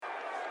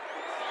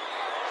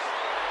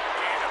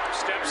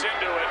Steps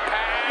into it.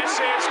 Pass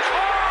is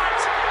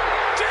caught.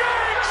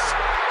 Diggs!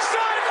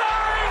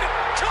 Sideline!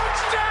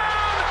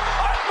 Touchdown!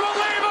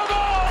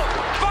 Unbelievable!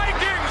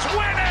 Vikings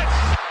win it!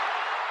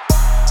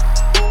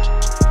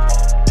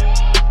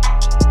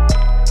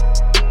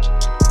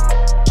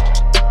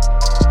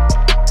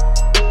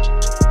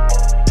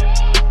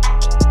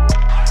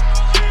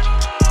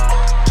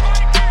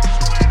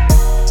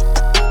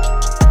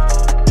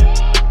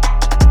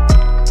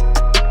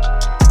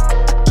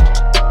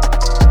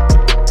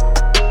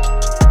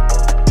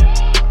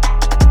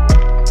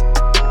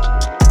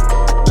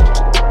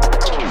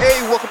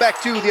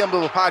 Back to the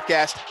Unbelievable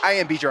Podcast. I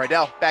am BJ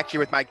Rydell, back here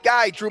with my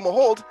guy, Drew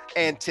Mahold.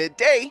 And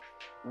today,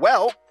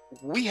 well,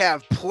 we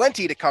have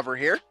plenty to cover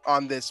here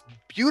on this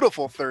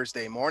beautiful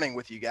Thursday morning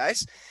with you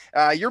guys.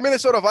 Your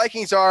Minnesota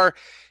Vikings are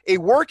a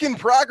work in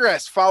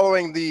progress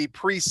following the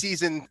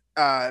preseason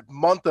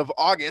month of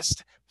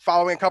August.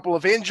 Following a couple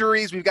of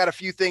injuries, we've got a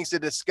few things to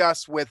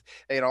discuss with,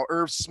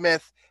 Irv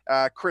Smith,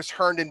 Chris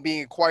Herndon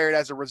being acquired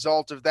as a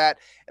result of that,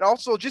 and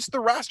also just the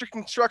roster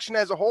construction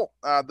as a whole.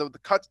 The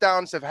cuts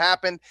downs have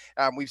happened.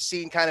 We've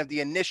seen kind of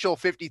the initial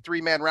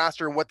 53-man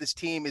roster and what this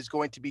team is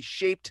going to be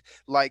shaped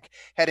like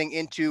heading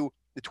into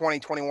the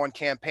 2021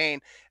 campaign.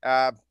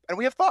 And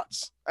we have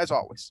thoughts, as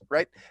always,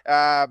 right?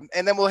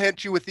 And then we'll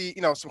hit you with the,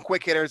 some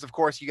quick hitters. Of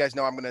course, you guys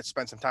know I'm going to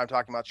spend some time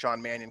talking about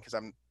Sean Mannion because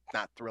I'm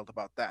not thrilled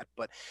about that.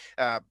 But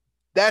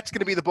that's going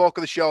to be the bulk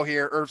of the show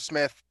here. Irv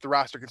Smith, the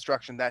roster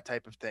construction, that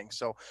type of thing.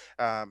 So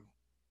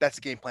that's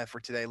the game plan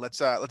for today. Let's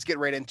get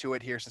right into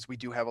it here since we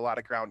do have a lot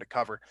of ground to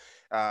cover.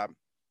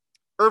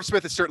 Irv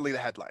Smith is certainly the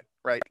headline,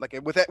 right? Like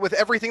with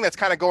everything that's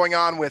kind of going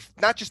on with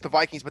not just the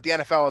Vikings, but the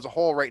NFL as a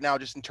whole right now,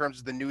 just in terms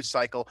of the news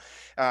cycle.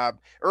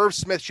 Irv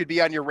Smith should be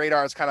on your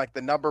radar as kind of like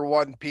the number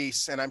one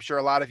piece. And I'm sure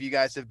a lot of you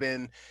guys have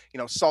been,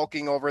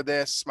 sulking over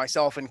this,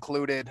 myself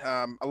included.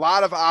 A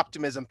lot of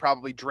optimism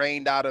probably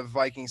drained out of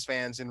Vikings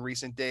fans in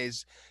recent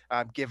days,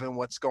 given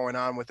what's going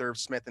on with Irv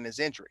Smith and his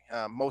injury.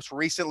 Most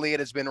recently, it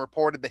has been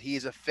reported that he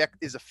is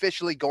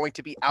officially going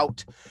to be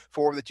out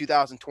for the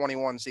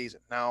 2021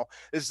 season. Now,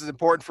 this is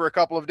important for a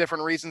couple of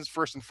different reasons.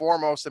 First and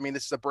foremost,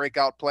 this is a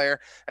breakout player.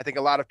 I think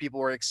a lot of people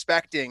were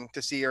expecting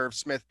to see Irv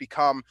Smith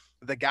become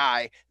the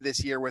guy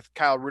this year with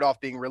Kyle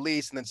Rudolph being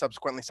released and then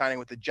subsequently signing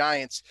with the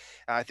Giants.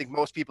 I think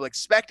most people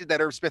expected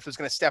that Irv Smith was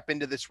going to step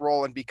into this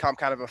role and become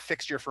kind of a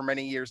fixture for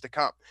many years to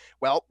come.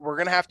 Well, we're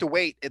going to have to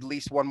wait at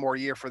least one more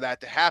year for that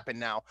to happen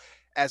now.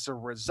 As a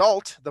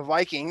result, the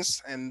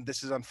Vikings, and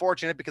this is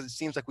unfortunate because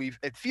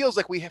it feels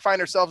like we find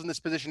ourselves in this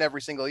position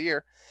every single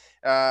year,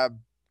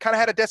 kind of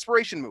had a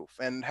desperation move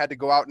and had to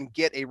go out and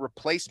get a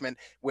replacement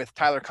with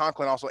Tyler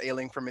Conklin also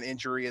ailing from an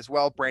injury as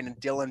well. Brandon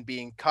Dillon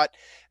being cut.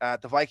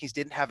 The Vikings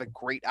didn't have a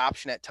great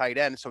option at tight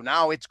end. So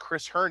now it's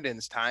Chris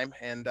Herndon's time.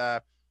 And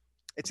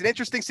it's an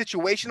interesting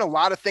situation. A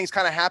lot of things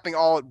kind of happening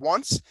all at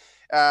once.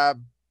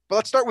 But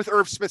let's start with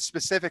Irv Smith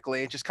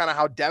specifically and just kind of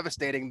how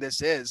devastating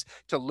this is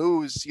to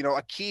lose,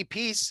 a key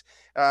piece.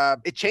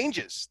 It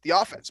changes the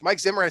offense. Mike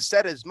Zimmer has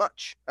said as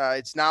much.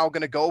 It's now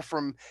going to go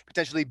from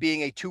potentially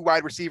being a 2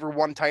 wide receiver,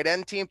 1 tight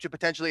end team to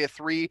potentially a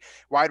 3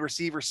 wide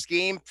receiver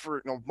scheme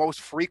for most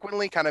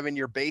frequently kind of in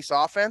your base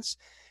offense.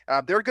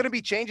 There are going to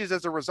be changes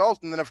as a result.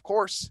 And then, of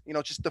course,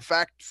 just the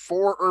fact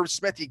for Irv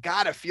Smith, you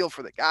got to feel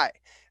for the guy.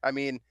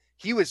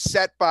 He was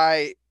set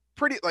by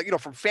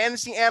from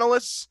fantasy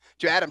analysts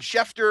to Adam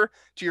Schefter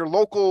to your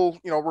local,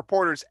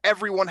 reporters,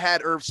 everyone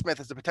had Irv Smith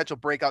as a potential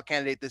breakout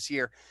candidate this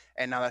year.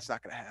 And now that's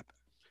not going to happen.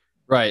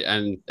 Right.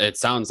 And it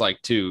sounds like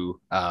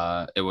too,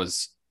 it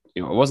was,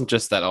 it wasn't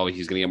just that,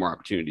 he's going to get more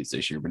opportunities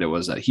this year, but it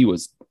was that he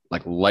was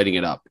like lighting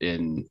it up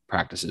in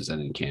practices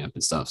and in camp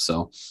and stuff.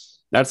 So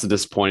that's the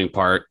disappointing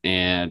part.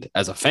 And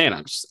as a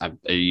fan,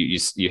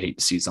 you hate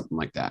to see something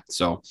like that.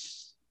 So,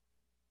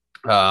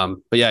 but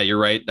yeah, you're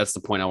right. That's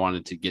the point I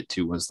wanted to get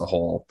to was the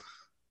whole,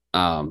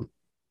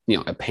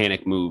 a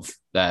panic move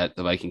that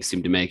the Vikings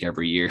seem to make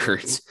every year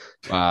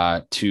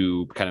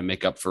to kind of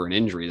make up for an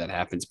injury that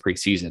happens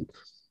preseason.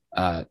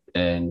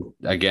 And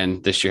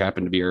again, this year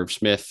happened to be Irv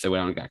Smith. They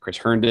went out and got Chris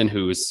Herndon,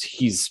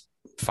 he's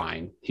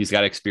fine. He's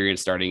got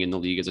experience starting in the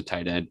league as a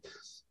tight end,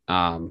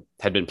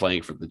 had been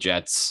playing for the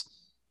Jets.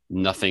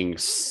 Nothing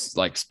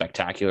like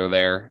spectacular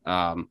there.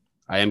 I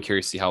am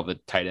curious to see how the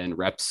tight end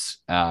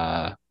reps,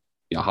 how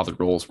the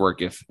roles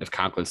work, if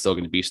Conklin's still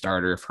going to be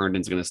starter, if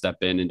Herndon's going to step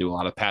in and do a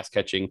lot of pass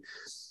catching,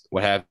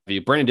 what have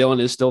you. Brandon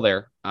Dillon is still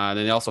there. And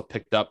then they also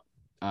picked up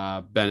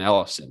Ben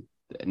Ellison,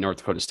 North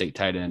Dakota State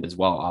tight end as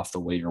well off the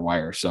waiver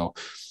wire. So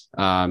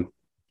that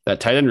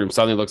tight end room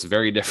suddenly looks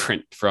very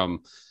different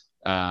from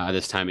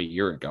this time a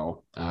year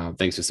ago,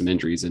 thanks to some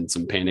injuries and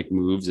some panic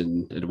moves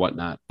and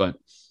whatnot. But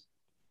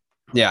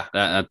yeah,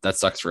 that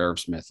sucks for Irv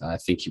Smith. I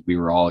think we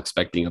were all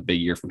expecting a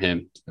big year from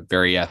him.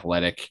 Very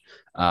athletic.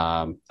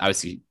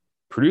 Obviously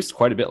produced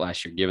quite a bit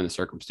last year, given the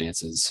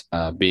circumstances,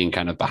 being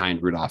kind of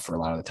behind Rudolph for a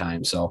lot of the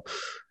time. So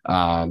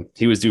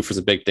he was due for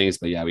some big things,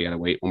 but yeah, we got to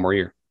wait one more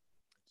year.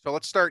 So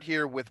let's start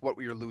here with what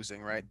we were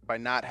losing, right? By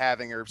not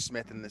having Irv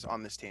Smith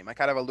on this team. I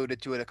kind of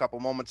alluded to it a couple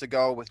moments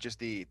ago with just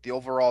the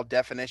overall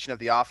definition of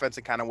the offense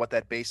and kind of what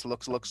that base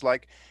looks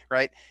like,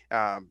 right?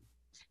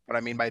 What I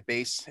mean by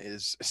base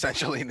is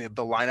essentially the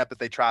lineup that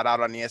they trot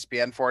out on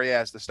ESPN for you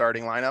as the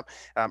starting lineup.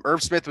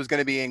 Irv Smith was going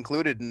to be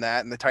included in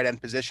that, and the tight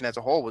end position as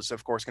a whole was,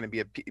 of course, going to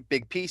be a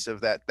big piece of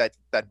that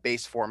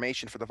base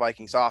formation for the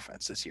Vikings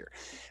offense this year.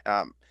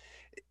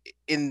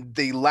 In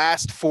the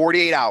last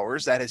 48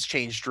 hours, that has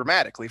changed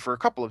dramatically for a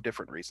couple of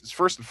different reasons.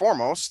 First and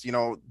foremost,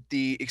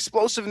 the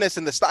explosiveness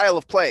and the style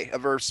of play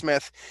of Irv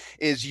Smith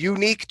is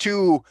unique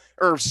to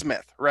Irv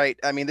Smith, right?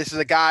 I mean, this is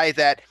a guy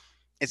that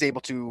is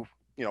able to,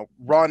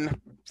 run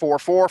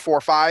 4.4,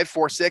 4.5,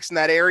 4.6 in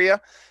that area.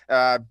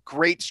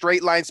 Great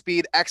straight line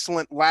speed,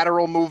 excellent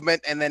lateral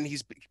movement, and then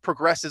he's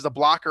progressed as a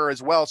blocker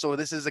as well. So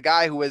this is a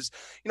guy who has,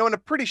 in a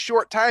pretty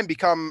short time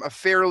become a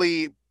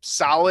fairly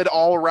solid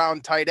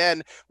all-around tight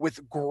end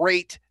with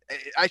great,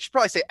 I should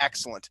probably say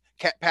excellent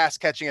pass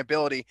catching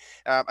ability,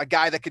 a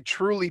guy that could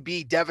truly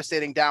be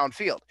devastating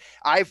downfield.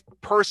 I've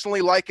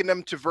personally likened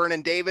him to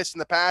Vernon Davis in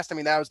the past. I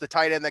mean, that was the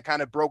tight end that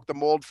kind of broke the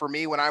mold for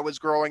me when I was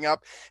growing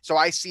up. So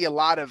I see a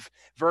lot of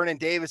Vernon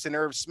Davis and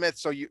Irv Smith.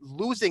 So you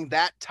losing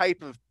that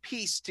type of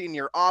piece in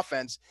your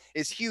offense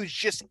is huge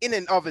just in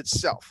and of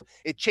itself.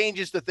 It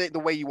changes the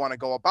way you want to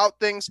go about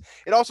things.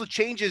 It also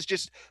changes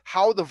just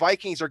how the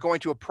Vikings are going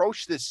to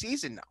approach this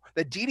season now.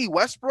 The Dede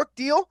Westbrook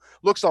deal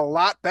looks a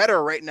lot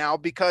better right now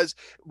because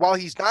while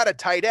he's not a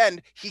tight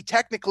end, he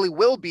technically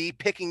will be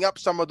picking up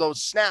some of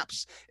those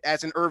snaps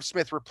as an Irv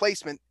Smith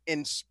replacement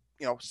in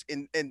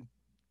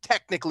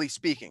technically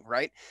speaking,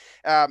 right?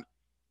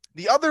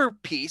 The other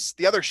piece,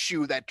 the other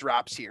shoe that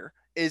drops here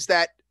is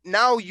that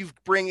now you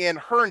bring in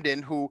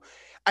Herndon, who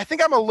I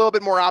think I'm a little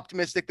bit more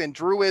optimistic than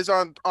Drew is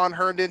on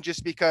Herndon,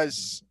 just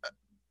because,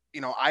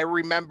 I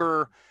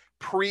remember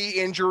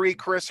pre-injury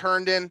Chris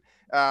Herndon.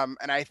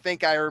 And I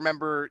think I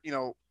remember,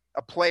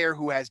 a player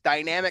who has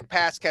dynamic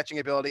pass catching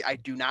ability. I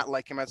do not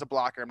like him as a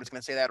blocker. I'm just going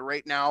to say that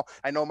right now.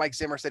 I know Mike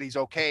Zimmer said he's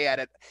okay at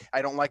it.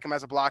 I don't like him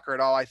as a blocker at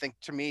all. I think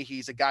to me,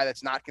 he's a guy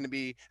that's not going to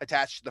be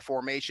attached to the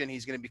formation.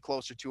 He's going to be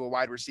closer to a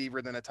wide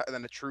receiver than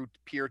a true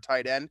pure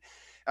tight end.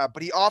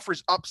 But he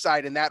offers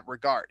upside in that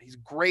regard. He's a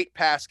great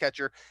pass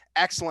catcher,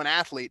 excellent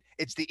athlete.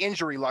 It's the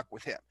injury luck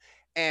with him.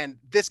 And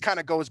this kind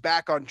of goes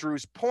back on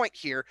Drew's point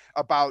here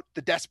about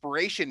the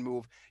desperation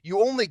move.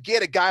 You only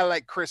get a guy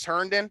like Chris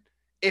Herndon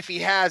if he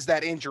has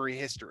that injury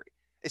history,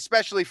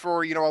 especially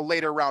for, a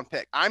later round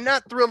pick. I'm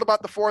not thrilled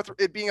about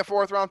it being a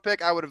fourth round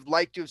pick. I would have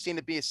liked to have seen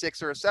it be a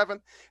 6th or a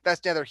 7th.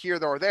 That's neither here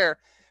nor there.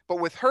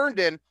 But with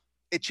Herndon,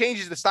 it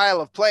changes the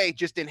style of play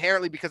just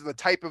inherently because of the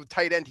type of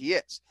tight end he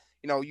is.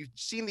 You've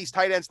seen these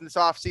tight ends in this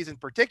offseason in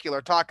particular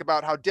talk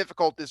about how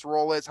difficult this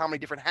role is, how many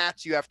different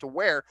hats you have to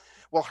wear.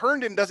 Well,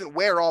 Herndon doesn't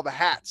wear all the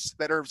hats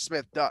that Irv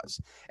Smith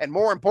does. And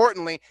more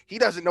importantly, he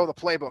doesn't know the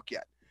playbook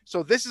yet.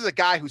 So this is a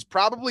guy who's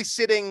probably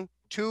sitting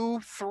 2,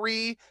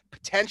 3,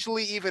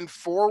 potentially even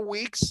 4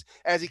 weeks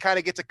as he kind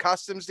of gets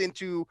accustomed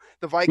into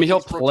the Vikings. I mean,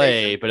 he'll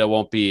play, but it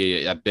won't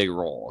be a big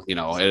role.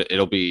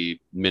 It'll be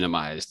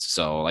minimized.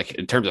 So, like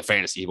in terms of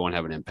fantasy, he won't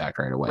have an impact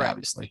right away,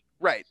 obviously.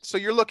 Right. So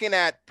you're looking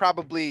at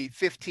probably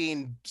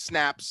 15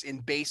 snaps in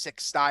basic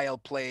style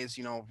plays,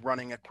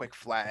 running a quick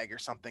flag or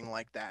something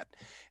like that.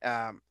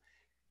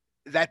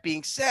 That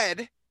being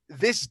said,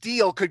 this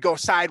deal could go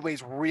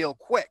sideways real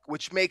quick,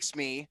 which makes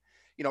me,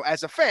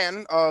 as a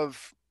fan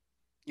of,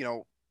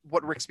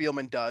 what Rick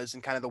Spielman does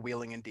and kind of the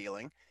wheeling and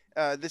dealing,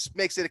 this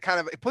makes it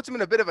it puts him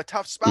in a bit of a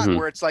tough spot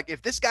where it's like,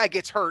 if this guy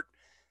gets hurt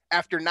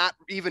after not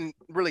even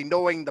really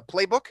knowing the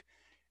playbook,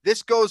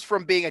 this goes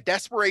from being a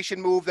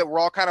desperation move that we're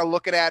all kind of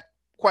looking at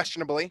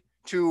questionably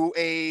to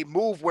a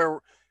move where,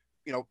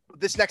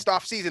 this next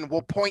offseason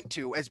will point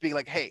to as being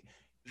like, hey,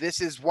 this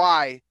is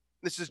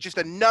just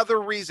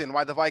another reason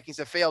why the Vikings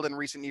have failed in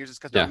recent years, is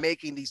because they're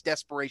making these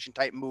desperation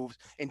type moves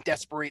in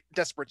desperate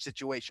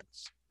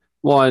situations.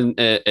 Well, and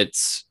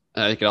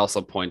I think it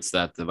also points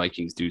that the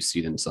Vikings do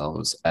see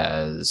themselves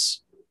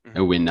as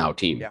a win now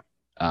team,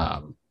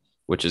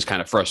 which is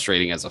kind of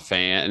frustrating as a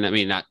fan. And I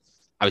mean, not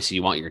obviously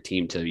you want your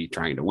team to be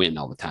trying to win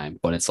all the time,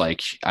 but it's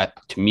like,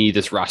 to me,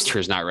 this roster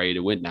is not ready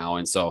to win now.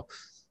 And so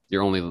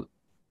you're only,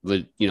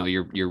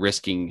 you're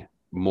risking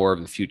more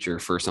of the future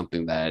for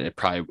something that it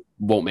probably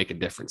won't make a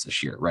difference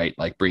this year, right?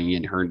 Like bringing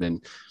in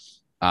Herndon,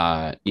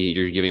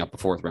 you're giving up a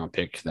 4th round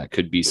pick that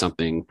could be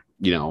something,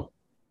 that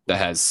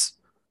has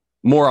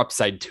more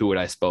upside to it,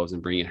 I suppose,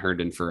 and bringing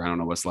Herndon for, I don't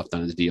know what's left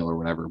on his deal or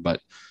whatever,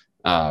 but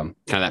kind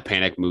of that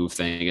panic move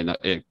thing. And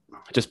it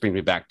just brings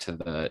me back to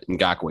the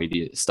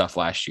Ngakoue stuff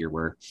last year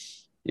where,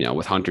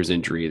 with Hunter's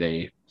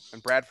injury,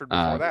 and Bradford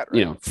before that,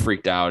 right?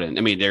 Freaked out. And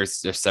I mean,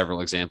 there's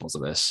several examples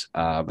of this,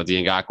 but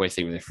the Ngakoue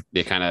thing,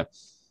 they kind of,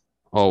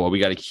 we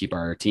got to keep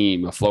our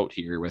team afloat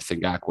here with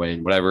Ngakoue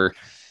and whatever,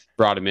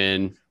 brought him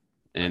in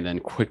and then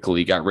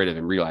quickly got rid of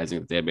him, realizing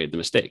that they had made the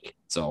mistake.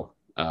 So,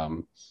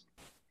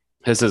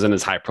 this isn't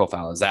as high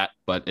profile as that,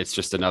 but it's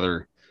just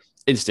another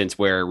instance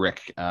where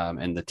Rick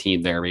and the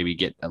team there maybe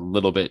get a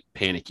little bit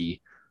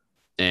panicky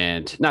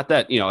And not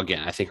that,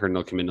 again, I think Herndon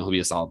will come in, he'll be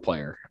a solid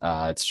player.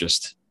 It's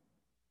just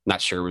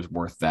not sure it was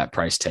worth that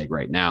price tag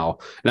right now.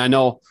 And I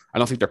don't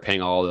think they're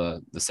paying all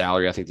the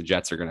salary. I think the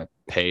Jets are going to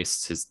pay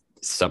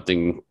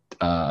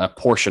a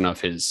portion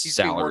of his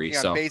salary.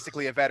 So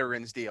basically a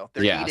veterans deal.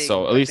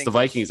 So at least the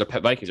Vikings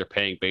are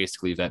paying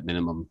basically that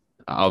minimum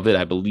of it,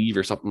 I believe,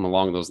 or something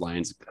along those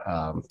lines.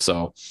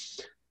 So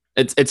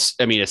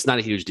it's not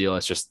a huge deal.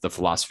 It's just the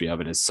philosophy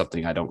of it is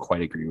something I don't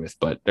quite agree with,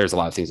 but there's a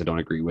lot of things I don't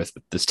agree with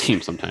this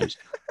team sometimes.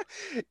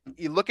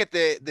 You look at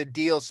the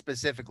deal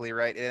specifically,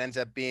 right? It ends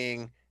up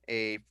being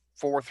a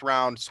 4th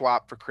round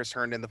swap for Chris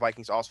Herndon. The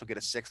Vikings also get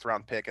a 6th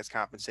round pick as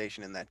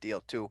compensation in that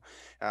deal too.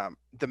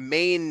 The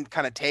main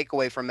kind of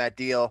takeaway from that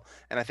deal,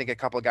 and I think a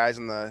couple of guys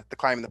in the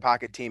Climbing the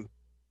Pocket team,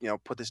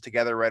 put this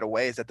together right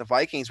away, is that the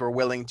Vikings were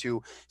willing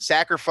to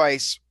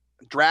sacrifice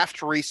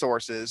draft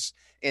resources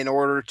in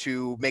order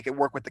to make it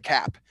work with the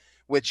cap,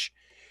 which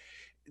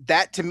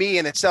that to me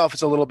in itself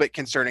is a little bit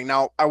concerning.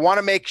 Now, I want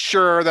to make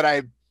sure that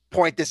I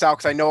point this out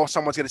because I know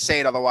someone's going to say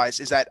it otherwise,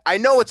 is that I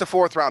know it's a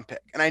 4th round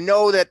pick, and I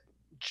know that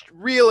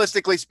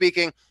realistically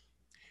speaking,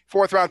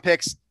 4th round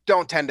picks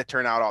don't tend to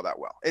turn out all that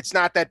well. It's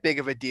not that big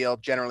of a deal,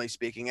 generally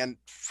speaking. And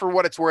for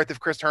what it's worth, if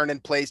Chris Herndon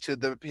plays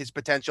to his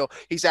potential,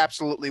 he's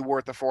absolutely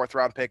worth a 4th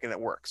round pick and it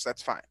works.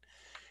 That's fine.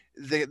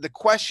 The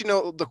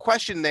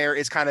question there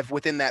is kind of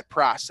within that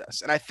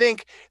process. And I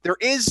think there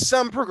is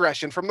some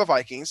progression from the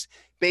Vikings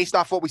based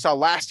off what we saw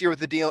last year with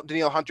the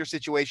Danielle Hunter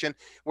situation,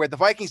 where the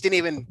Vikings didn't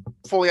even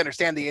fully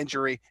understand the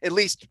injury, at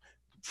least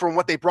from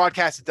what they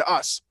broadcasted to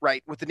us,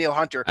 right, with Danielle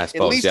Hunter. I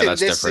suppose, at least that's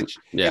different.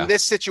 In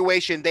this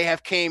situation, they've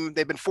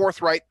been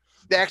forthright.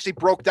 They actually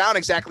broke down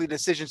exactly the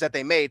decisions that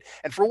they made.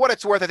 And for what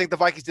it's worth, I think the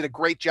Vikings did a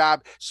great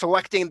job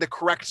selecting the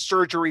correct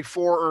surgery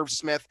for Irv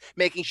Smith,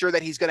 making sure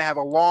that he's going to have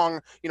a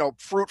long,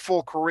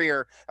 fruitful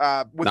career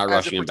with not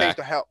rushing him back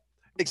to health.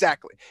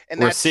 Exactly.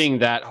 And we're seeing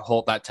that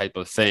type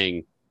of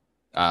thing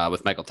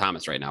with Michael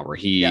Thomas right now, where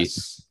he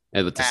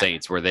and with the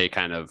Saints, where they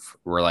kind of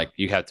were like,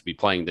 you have to be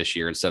playing this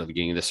year instead of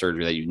getting the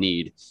surgery that you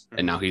need.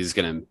 And now he's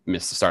going to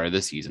miss the start of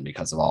this season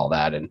because of all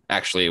that. And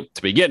actually,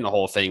 to begin the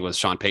whole thing was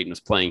Sean Payton was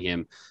playing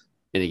him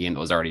in a game that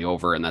was already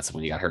over, and that's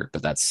when he got hurt.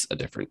 But that's a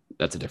different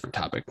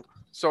topic.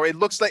 So it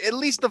looks like at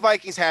least the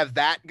Vikings have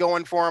that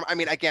going for them. I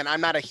mean, again, I'm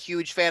not a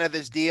huge fan of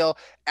this deal.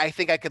 I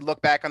think I could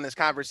look back on this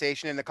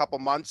conversation in a couple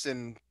months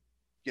and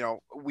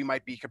we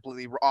might be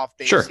completely off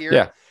base here.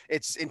 Yeah.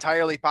 It's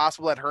entirely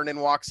possible that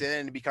Herndon walks in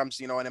and becomes,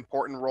 an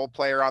important role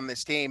player on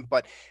this team.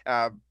 But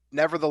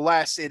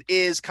nevertheless, it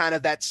is kind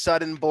of that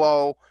sudden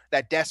blow,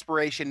 that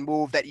desperation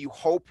move that you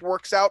hope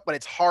works out, but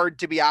it's hard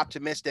to be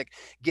optimistic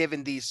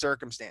given these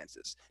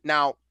circumstances.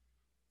 Now,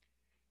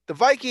 the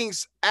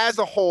Vikings as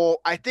a whole,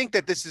 I think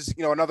that this is,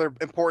 another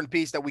important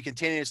piece that we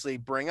continuously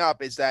bring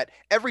up is that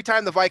every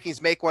time the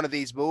Vikings make one of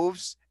these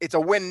moves, it's a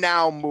win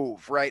now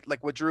move, right?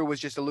 Like what Drew was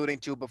just alluding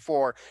to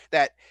before,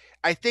 that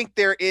I think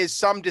there is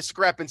some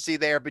discrepancy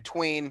there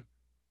between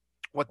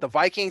what the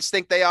Vikings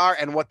think they are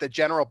and what the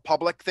general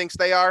public thinks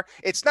they are.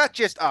 It's not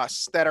just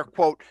us that are,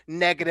 quote,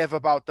 negative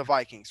about the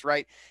Vikings,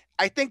 right?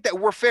 I think that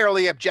we're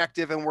fairly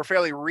objective and we're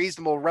fairly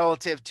reasonable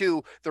relative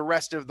to the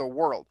rest of the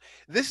world.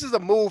 This is a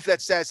move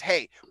that says,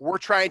 hey, we're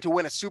trying to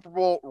win a Super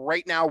Bowl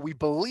right now. We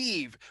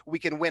believe we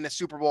can win a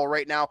Super Bowl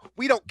right now.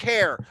 We don't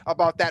care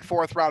about that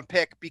 4th round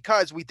pick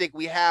because we think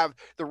we have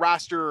the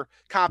roster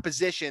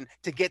composition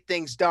to get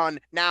things done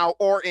now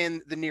or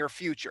in the near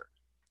future.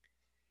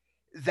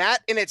 That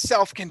in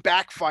itself can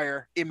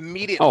backfire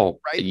immediately,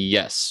 right?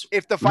 Yes.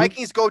 If the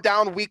Vikings go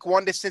down week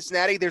 1 to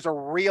Cincinnati, there's a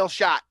real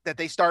shot that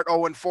they start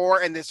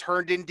 0-4 and this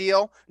Herndon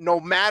deal,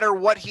 no matter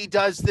what he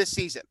does this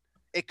season,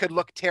 it could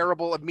look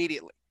terrible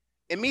immediately.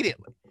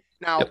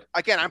 Now,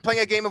 Again, I'm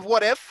playing a game of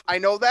what if, I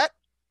know that,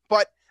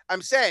 but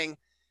I'm saying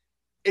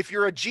if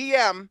you're a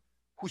GM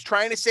who's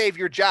trying to save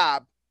your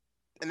job,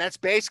 and that's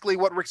basically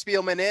what Rick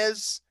Spielman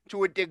is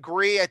to a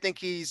degree. I think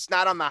he's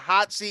not on the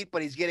hot seat,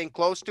 but he's getting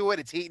close to it.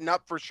 It's heating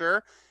up for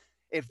sure.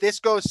 If this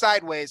goes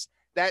sideways,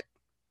 that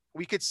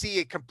we could see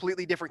a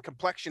completely different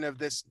complexion of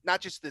this,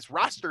 not just this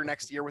roster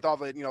next year with all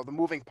the, the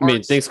moving parts. I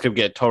mean, things could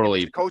get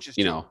totally, coaches,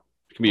 it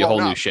could be a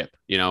whole new ship,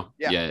 Yeah.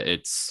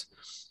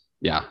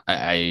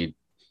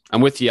 I'm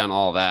with you on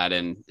all that.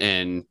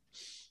 And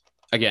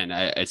again,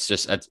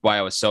 that's why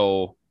I was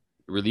so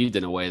relieved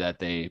in a way that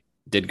they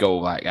did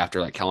go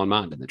after Kellen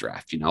Mond in the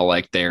draft,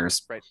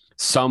 there's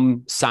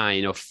some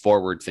sign of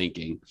forward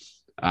thinking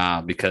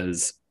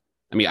because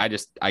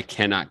I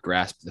cannot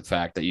grasp the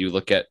fact that you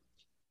look at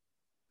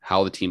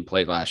how the team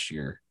played last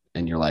year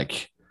and you're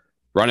like,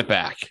 run it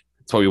back.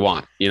 That's what we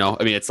want.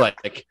 It's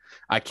like,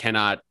 I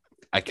can't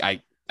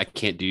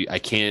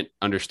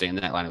understand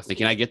that line of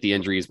thinking. I get the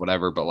injuries,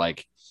 whatever, but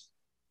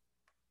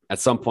at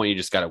some point you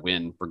just got to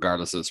win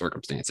regardless of the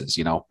circumstances,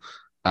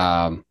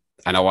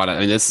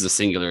 this is a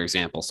singular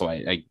example. So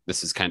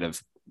this is kind of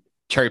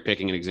cherry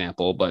picking an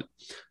example, but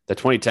the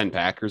 2010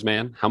 Packers,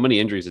 man, how many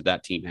injuries did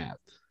that team have?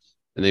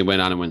 And they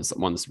went on and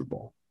won the Super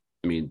Bowl.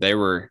 I mean, they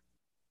were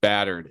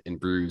battered and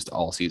bruised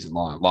all season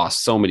long,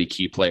 lost so many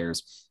key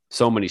players.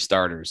 so many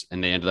starters,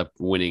 and they ended up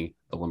winning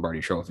the Lombardi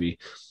Trophy.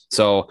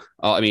 So,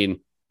 I mean,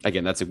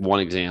 again, that's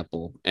one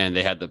example, and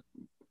they had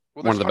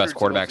one of the best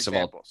quarterbacks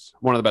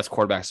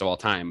of all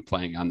time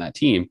playing on that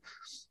team.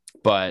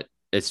 But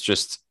it's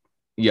just,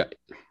 yeah,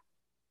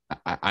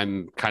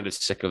 I'm kind of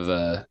sick of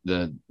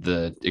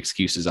the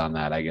excuses on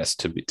that, I guess,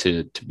 to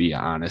be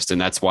honest, and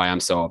that's why I'm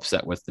so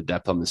upset with the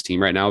depth on this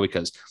team right now,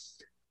 because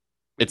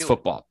it's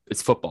football.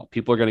 It's football.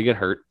 People are going to get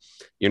hurt.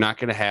 You're not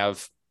going to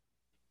have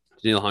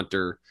Danielle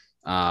Hunter,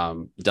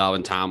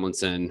 Dalvin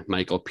Tomlinson,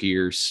 Michael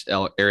Pierce,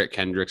 Eric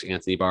Kendricks,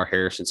 Anthony Barr,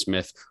 Harrison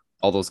Smith,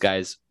 all those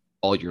guys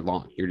all year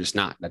long. You're just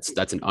not.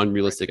 That's an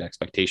unrealistic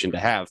expectation to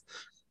have,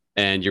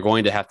 and you're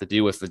going to have to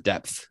deal with the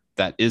depth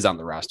that is on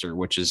the roster,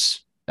 which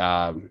is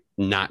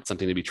not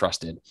something to be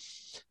trusted.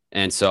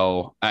 And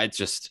so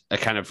it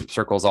kind of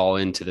circles all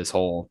into this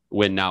whole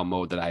win now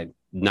mode that I'm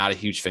not a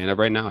huge fan of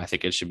right now. I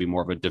think it should be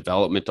more of a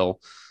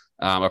developmental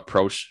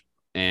approach.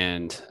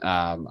 And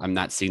I'm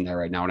not seeing that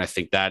right now. And I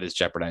think that is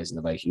jeopardizing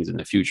the Vikings in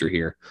the future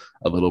here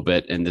a little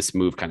bit. And this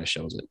move kind of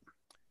shows it.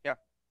 Yeah,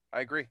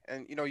 I agree.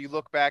 And, you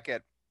look back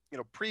at,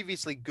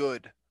 previously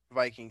good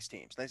Vikings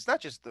teams. And it's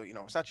not just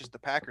the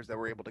Packers that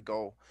were able to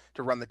go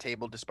to run the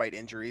table despite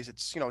injuries.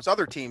 It's, it's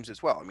other teams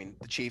as well. I mean,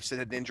 the Chiefs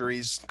had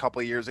injuries a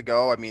couple of years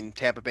ago. I mean,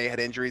 Tampa Bay had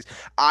injuries.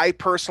 I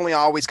personally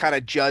always kind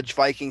of judge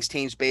Vikings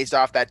teams based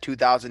off that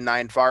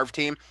 2009 Favre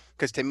team.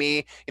 Because to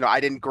me,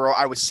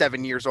 I was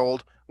 7 years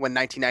old when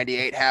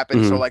 1998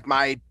 happened. Mm-hmm. So like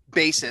my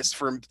basis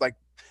for like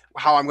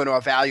how I'm going to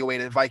evaluate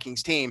a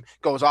Vikings team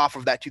goes off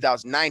of that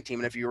 2009 team.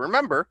 And if you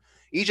remember,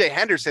 EJ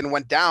Henderson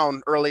went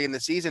down early in the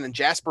season, and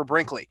Jasper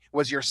Brinkley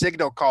was your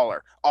signal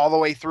caller all the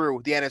way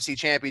through the NFC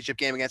Championship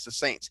game against the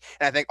Saints.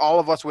 And I think all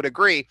of us would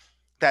agree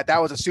that that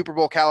was a Super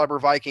Bowl caliber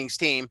Vikings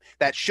team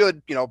that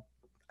should,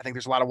 I think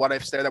there's a lot of what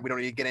ifs there that we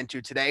don't need to get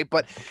into today.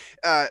 But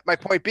my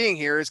point being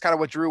here is kind of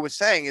what Drew was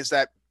saying, is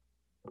that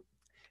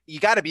you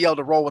got to be able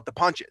to roll with the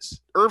punches.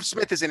 Irv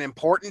Smith is an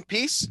important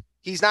piece.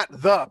 He's not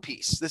the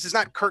piece. This is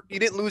not Kirk. You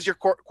didn't lose your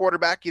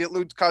quarterback. You didn't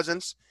lose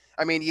Cousins.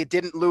 I mean, you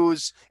didn't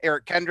lose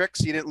Eric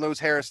Kendricks. You didn't lose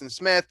Harrison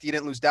Smith. You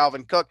didn't lose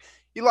Dalvin Cook.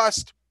 You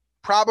lost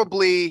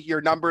probably your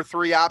number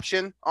 3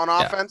 option on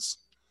offense.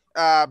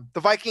 The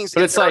Vikings.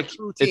 But it's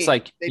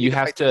like you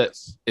have to,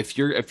 if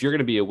you're going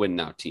to be a win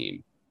now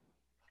team,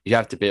 you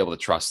have to be able to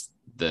trust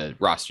the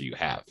roster you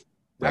have.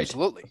 Right?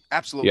 Absolutely.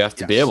 You have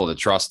to be able to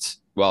trust,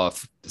 well,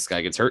 if this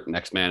guy gets hurt,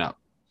 next man up.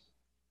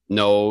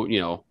 No,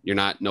 you're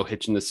not, no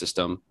hitch in the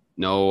system,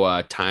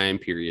 no time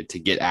period to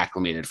get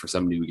acclimated for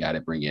some new guy to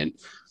bring in.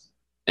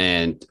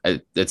 And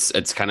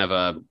it's kind of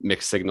a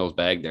mixed signals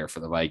bag there for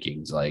the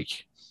Vikings.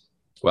 Like,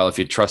 well, if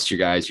you trust your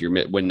guys, your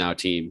win now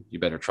team, you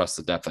better trust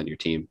the depth on your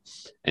team.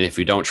 And if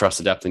you don't trust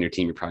the depth on your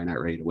team, you're probably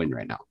not ready to win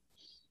right now.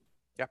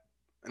 Yeah.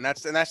 And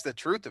that's the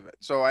truth of it.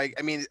 So I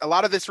mean, a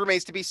lot of this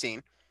remains to be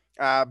seen.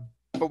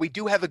 But we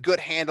do have a good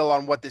handle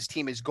on what this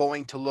team is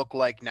going to look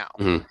like now.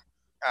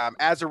 Mm-hmm.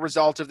 As a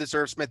result of this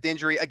Irv Smith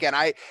injury. Again,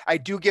 I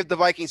do give the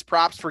Vikings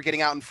props for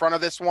getting out in front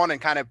of this one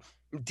and kind of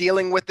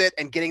dealing with it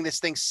and getting this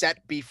thing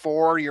set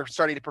before you're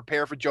starting to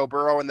prepare for Joe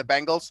Burrow and the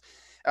Bengals.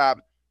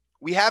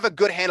 We have a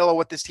good handle of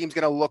what this team's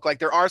going to look like.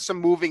 There are some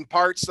moving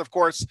parts. Of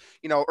course,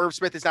 Irv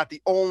Smith is not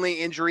the only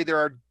injury. There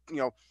are,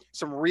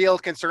 some real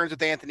concerns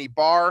with Anthony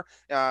Barr,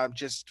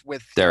 just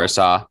with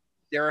Darrisaw,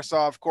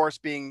 of course,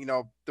 being,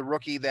 the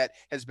rookie that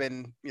has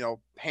been,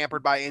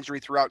 hampered by injury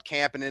throughout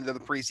camp and into the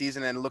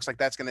preseason. And it looks like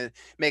that's going to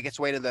make its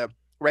way to the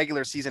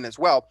regular season as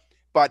well.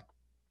 But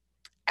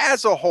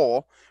as a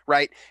whole,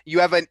 right, you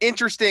have an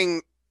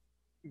interesting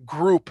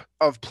group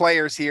of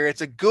players here.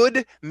 It's a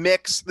good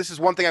mix. This is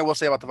one thing I will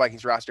say about the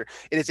Vikings roster.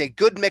 It is a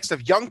good mix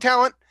of young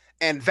talent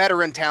and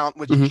veteran talent,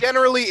 which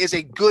generally is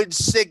a good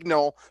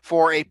signal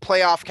for a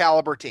playoff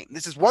caliber team.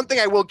 This is one thing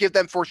I will give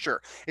them for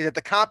sure, is that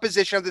the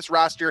composition of this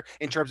roster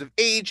in terms of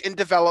age and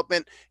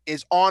development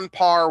is on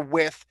par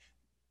with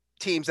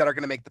teams that are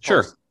going to make the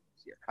postseason.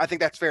 Sure. I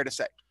think that's fair to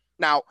say.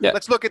 Now,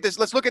 let's look at this.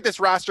 Let's look at this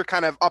roster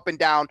kind of up and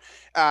down.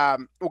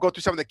 We'll go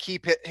through some of the key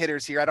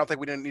hitters here. I don't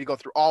think we need to go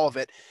through all of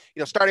it.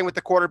 Starting with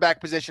the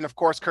quarterback position, of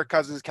course, Kirk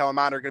Cousins and Kellen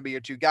Mond are going to be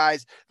your 2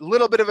 guys. A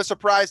little bit of a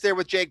surprise there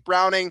with Jake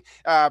Browning,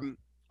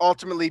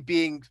 ultimately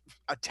being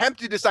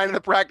attempted to sign in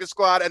the practice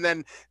squad and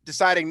then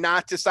deciding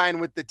not to sign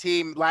with the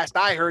team, last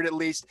I heard at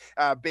least,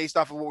 based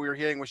off of what we were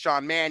hearing with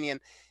Sean Mannion.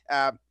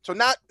 So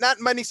not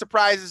many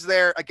surprises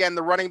there. Again,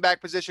 the running back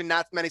position,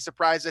 not many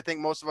surprises. I think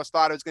most of us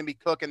thought it was going to be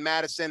Cook and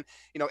Madison.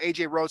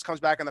 AJ Rose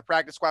comes back on the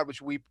practice squad,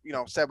 which we,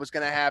 said was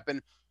going to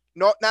happen.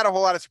 Not a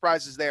whole lot of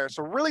surprises there.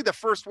 So really the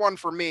first one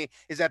for me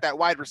is at that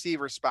wide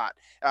receiver spot.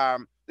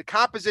 The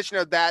composition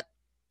of that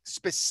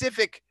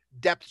specific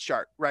depth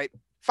chart, right?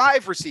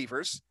 5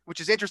 receivers, which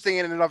is interesting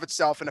in and of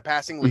itself in a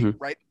passing league,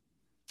 right?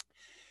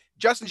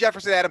 Justin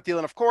Jefferson, Adam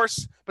Thielen, of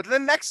course, but the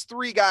next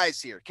 3 guys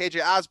here,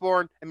 KJ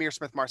Osborne, Amir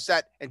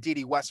Smith-Marset, and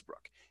Dede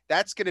Westbrook.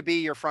 That's going to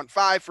be your front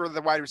 5 for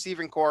the wide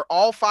receiving core.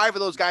 All 5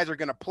 of those guys are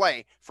going to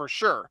play for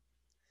sure.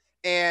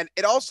 And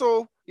it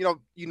also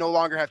you no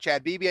longer have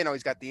Chad Beebe. I know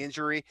he's got the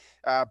injury,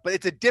 but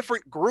it's a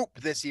different group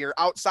this year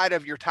outside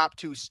of your top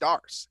two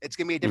stars. It's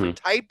going to be a different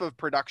type of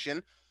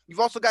production. You've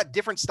also got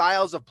different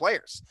styles of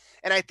players.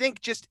 And I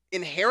think just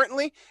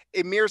inherently,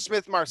 Ihmir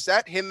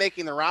Smith-Marsette, him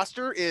making the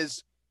roster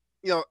is,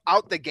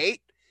 out the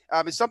gate,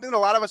 is something that a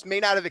lot of us may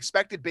not have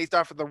expected based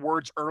off of the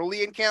words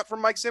early in camp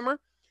from Mike Zimmer.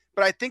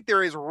 But I think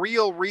there is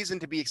real reason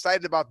to be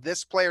excited about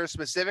this player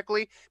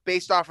specifically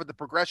based off of the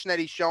progression that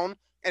he's shown.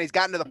 And he's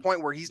gotten to the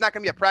point where he's not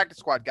going to be a practice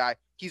squad guy.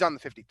 He's on the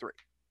 53.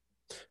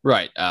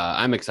 Right.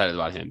 I'm excited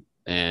about him.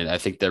 And I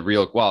think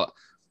the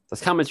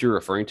comments you're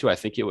referring to, I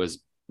think it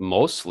was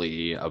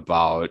mostly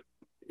about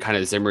kind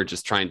of Zimmer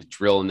just trying to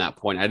drill in that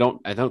point. I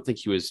don't think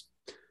he was,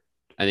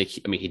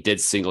 he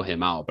did single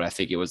him out, but I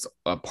think it was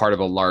a part of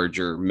a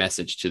larger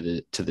message to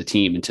the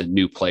team and to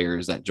new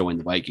players that joined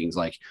the Vikings.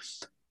 Like,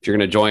 if you're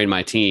going to join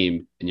my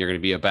team and you're going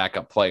to be a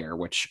backup player,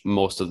 which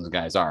most of the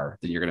guys are,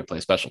 then you're going to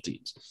play special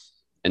teams.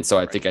 And so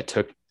I think I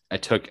took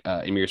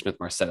Ihmir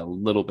Smith-Marsette a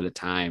little bit of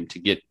time to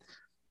get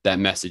that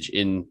message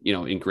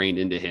ingrained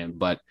into him.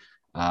 But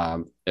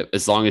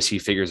as long as he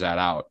figures that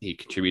out, he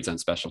contributes on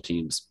special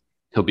teams,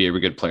 he'll be a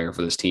good player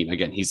for this team.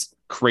 Again, he's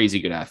crazy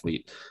good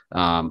athlete.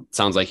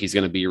 Sounds like he's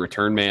going to be a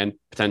return man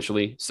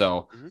potentially.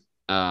 So,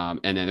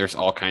 and then there's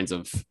all kinds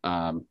of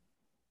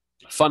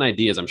fun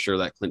ideas, I'm sure,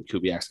 that Clint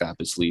Kubiak's got up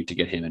his sleeve to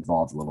get him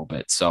involved a little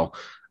bit. So,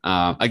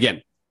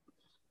 again,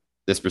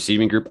 this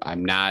receiving group,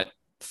 I'm not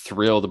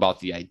thrilled about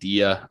the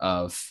idea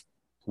of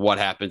what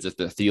happens if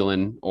the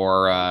Thielen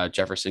or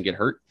Jefferson get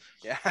hurt.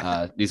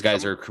 Yeah. These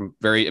guys are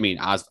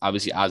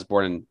obviously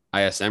Osborne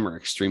and ISM are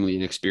extremely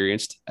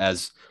inexperienced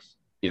as,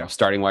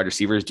 starting wide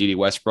receivers. Dede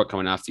Westbrook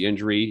coming off the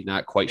injury,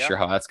 not quite sure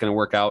how that's going to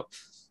work out.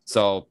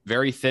 So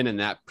very thin in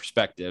that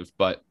perspective,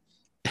 but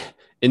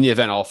in the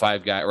event all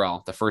five guys,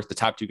 the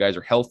top two guys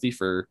are healthy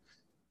for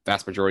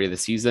vast majority of the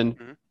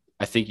season,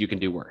 I think you can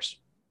do worse.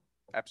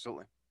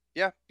 Absolutely.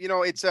 Yeah.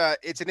 It's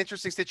an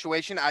interesting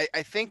situation. I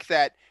think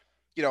that,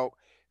 the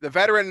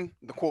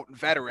quote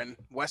veteran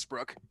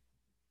Westbrook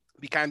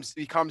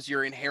becomes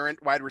your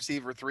inherent wide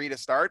receiver 3 to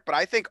start. But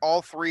I think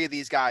all three of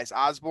these guys,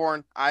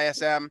 Osborne,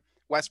 ISM,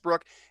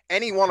 Westbrook,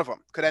 any one of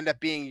them could end up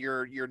being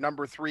your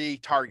number 3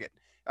 target.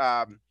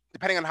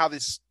 Depending on how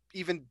this,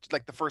 even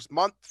like the first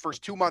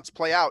 2 months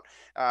play out.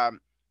 I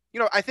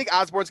think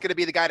Osborne's going to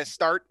be the guy to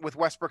start, with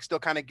Westbrook still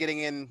kind of getting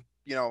into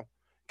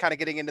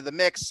the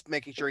mix,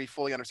 making sure he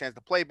fully understands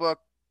the playbook,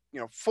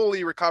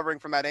 fully recovering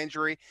from that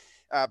injury.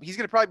 He's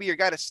going to probably be your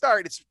guy to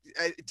start.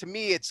 To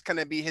me, it's going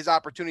to be his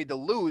opportunity to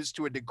lose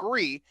to a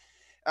degree.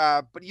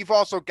 But you've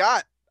also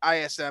got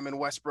ISM and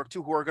Westbrook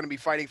too, who are going to be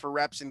fighting for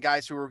reps, and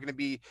guys who are going to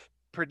be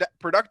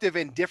productive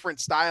in different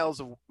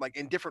styles of, like,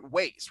 in different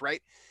ways.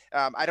 Right.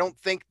 I don't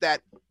think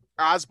that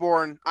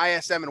Osborne,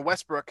 ISM, and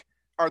Westbrook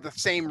are the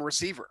same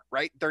receiver,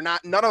 right? They're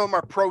not, none of them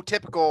are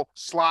prototypical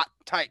slot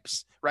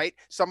types, right?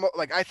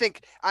 I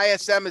think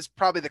ISM is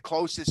probably the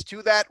closest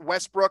to that.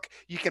 Westbrook,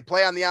 you can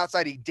play on the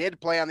outside. He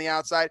did play on the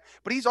outside,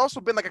 but he's also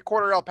been like a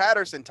Cordarrelle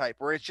Patterson type,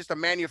 where it's just a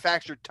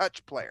manufactured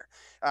touch player.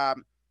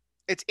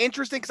 It's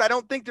interesting because I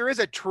don't think there is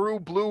a true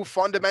blue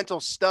fundamental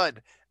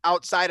stud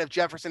outside of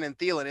Jefferson and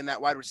Thielen in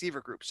that wide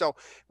receiver group. So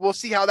we'll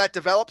see how that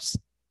develops.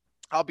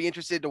 I'll be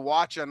interested to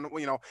watch on,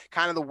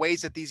 kind of the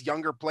ways that these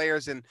younger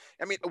players, and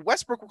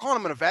Westbrook, we're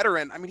calling him a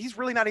veteran. He's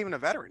really not even a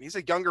veteran. He's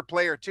a younger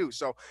player too.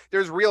 So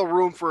there's real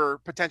room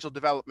for potential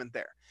development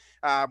there.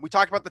 We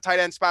talked about the tight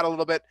end spot a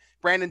little bit.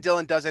 Brandon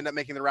Dillon does end up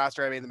making the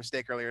roster. I made the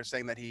mistake earlier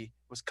saying that he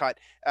was cut.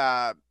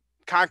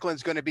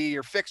 Conklin's going to be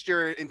your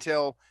fixture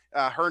until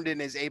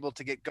Herndon is able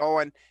to get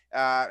going.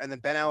 And then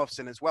Ben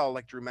Ellefson as well,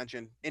 like Drew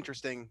mentioned,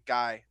 interesting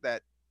guy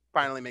that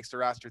finally makes the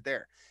roster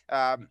there.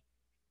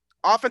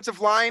 Offensive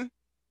line,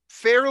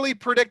 fairly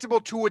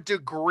predictable to a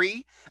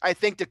degree. I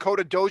think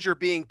Dakota Dozier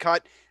being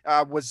cut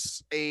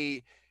was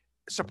a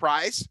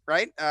surprise,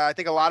 right? I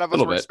think a lot of us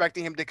were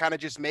expecting him to kind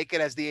of just make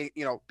it as the,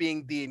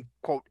 being the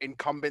quote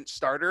incumbent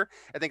starter.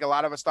 I think a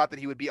lot of us thought that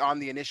he would be on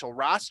the initial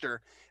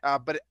roster,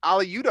 but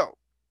Ali Udoh,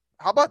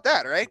 how about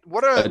that, right?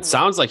 It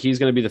sounds like he's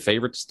going to be the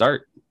favorite to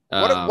start.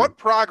 What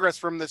progress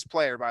from this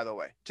player, by the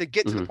way, to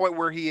get to the point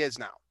where he is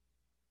now.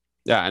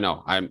 Yeah, I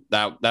know.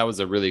 That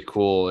was a really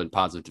cool and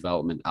positive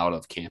development out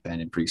of camp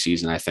and in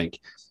preseason, I think,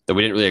 that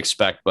we didn't really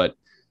expect. But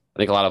I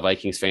think a lot of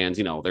Vikings fans,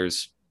 it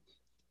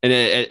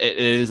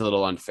is a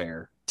little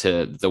unfair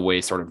to the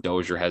way sort of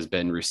Dozier has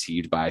been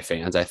received by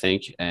fans, I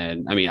think.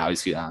 And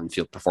obviously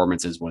on-field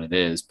performance is what it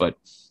is, but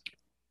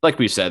like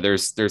we said,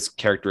 there's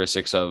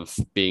characteristics of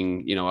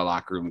being, a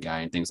locker room guy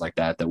and things like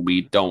that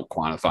we don't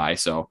quantify.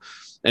 So,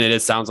 and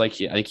it sounds like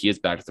I think he is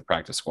back to the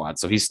practice squad.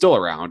 So he's still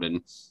around,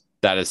 and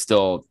that is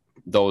still,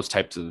 those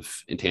types of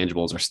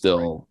intangibles are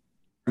still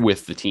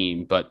with the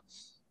team. But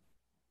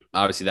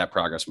obviously that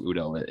progress from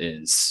Udoh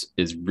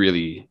is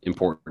really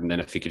important.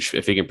 And if he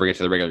can bring it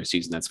to the regular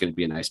season, that's going to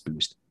be a nice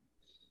boost.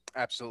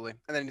 Absolutely.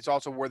 And then it's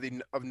also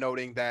worthy of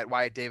noting that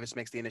Wyatt Davis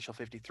makes the initial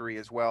 53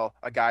 as well,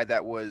 a guy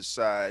that was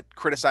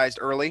criticized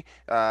early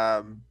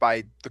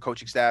by the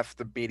coaching staff,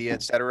 the media,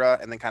 et cetera,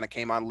 and then kind of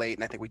came on late.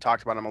 And I think we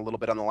talked about him a little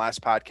bit on the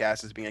last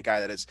podcast as being a guy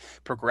that has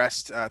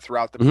progressed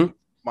throughout the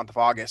month of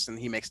August, and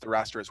he makes the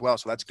roster as well.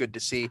 So that's good to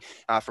see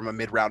from a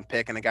mid-round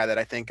pick, and a guy that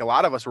I think a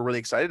lot of us were really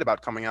excited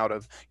about coming out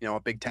of, a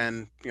Big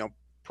Ten,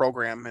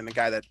 program, and a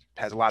guy that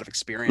has a lot of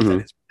experience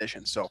at his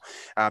position. So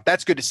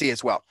that's good to see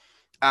as well.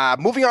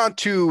 Moving on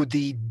to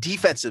the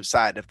defensive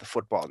side of the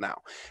football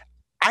now.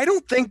 I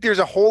don't think there's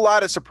a whole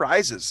lot of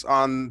surprises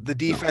on the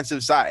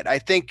defensive side. I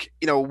think,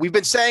 we've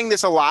been saying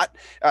this a lot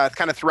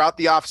kind of throughout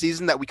the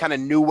offseason, that we kind of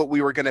knew what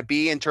we were going to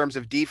be in terms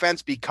of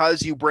defense,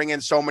 because you bring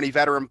in so many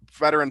veteran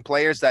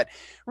players that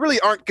really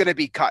aren't going to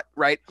be cut,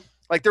 right?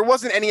 Like, there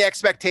wasn't any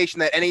expectation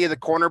that any of the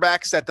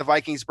cornerbacks that the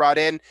Vikings brought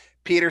in,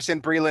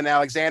 Peterson, Breeland,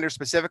 Alexander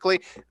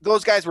specifically,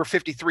 those guys were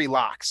 53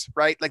 locks,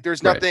 right? Like, there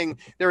was nothing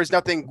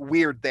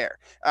weird there.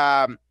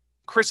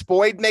 Chris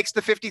Boyd makes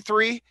the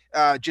 53.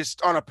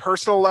 Just on a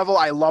personal level,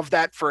 I love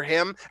that for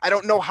him. I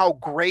don't know how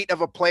great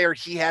of a player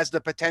he has the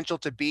potential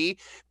to be,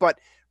 but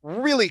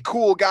really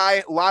cool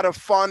guy. A lot of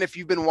fun. If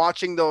you've been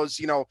watching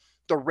those,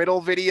 the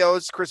Riddle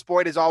videos, Chris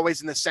Boyd is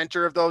always in the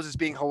center of those as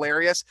being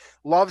hilarious.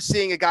 Love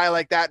seeing a guy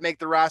like that make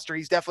the roster.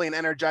 He's definitely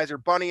an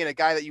Energizer bunny and a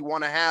guy that you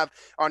want to have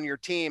on your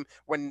team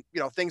when,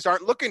 things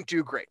aren't looking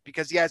too great,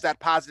 because he has that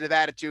positive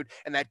attitude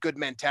and that good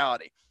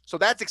mentality. So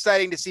that's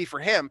exciting to see for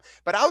him.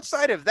 But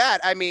outside of that,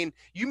 I mean,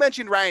 you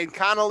mentioned Ryan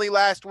Connolly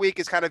last week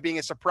as kind of being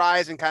a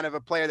surprise and kind of a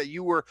player that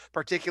you were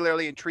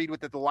particularly intrigued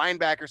with at the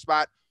linebacker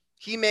spot.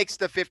 He makes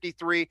the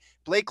 53.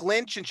 Blake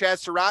Lynch and Chaz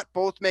Surratt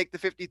both make the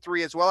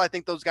 53 as well. I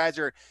think those guys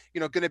are,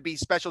 going to be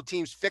special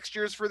teams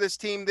fixtures for this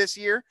team this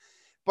year.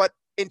 But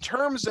in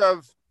terms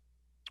of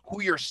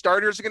who your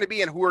starters are going to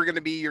be and who are going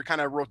to be your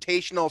kind of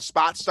rotational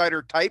spot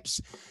starter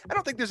types, I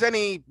don't think there's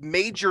any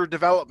major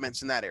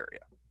developments in that area.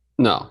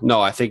 No,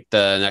 I think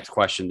the next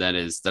question then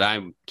is that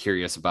I'm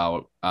curious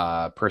about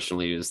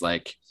personally is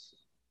like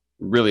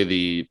really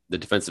the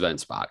defensive end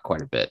spot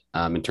quite a bit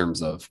in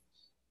terms of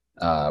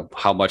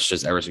how much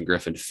does Everson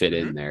Griffin fit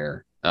in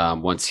there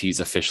once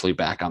he's officially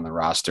back on the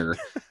roster?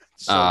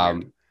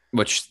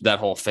 Which that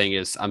whole thing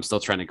is, I'm still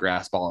trying to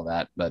grasp all of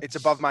that, but it's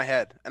above my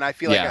head. And I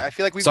feel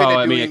like we've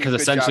been doing because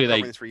essentially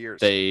this for years.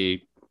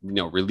 They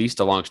released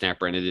a long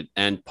snapper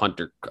and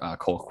punter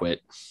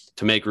Colquitt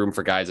to make room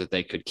for guys that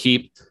they could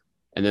keep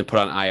and then put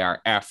on IR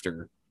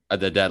after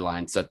the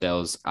deadline, so that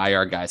those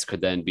IR guys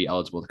could then be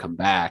eligible to come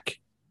back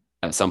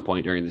at some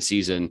point during the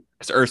season.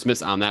 Because Irv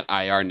Smith's on that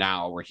IR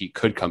now, where he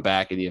could come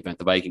back in the event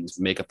the Vikings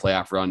make a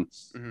playoff run,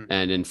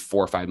 and in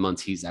 4 or 5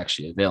 months he's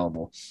actually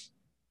available.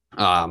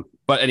 But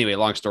anyway,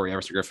 long story,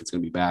 Everson Griffin's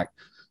going to be back.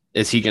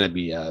 Is he going to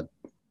be a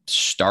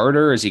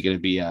starter? Is he going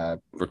to be a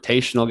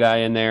rotational guy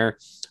in there?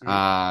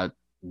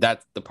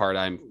 That's the part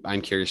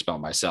I'm curious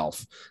about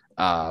myself.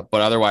 But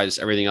otherwise,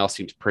 everything else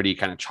seems pretty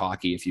kind of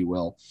chalky, if you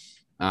will.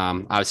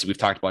 Obviously, we've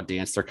talked about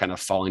Dance. They're kind of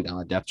falling down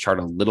the depth chart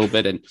a little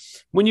bit. And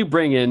when you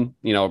bring in,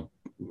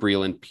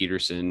 Breeland,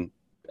 Peterson,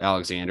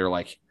 Alexander,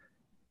 like,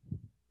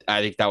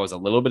 I think that was a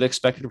little bit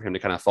expected for him to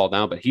kind of fall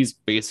down, but he's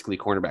basically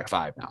cornerback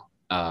 5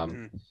 now.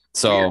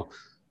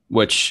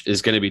 Which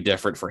is going to be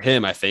different for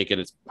him, I think. And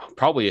it's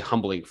probably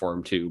humbling for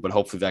him too, but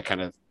hopefully that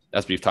kind of,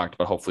 as we've talked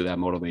about, hopefully that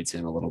motivates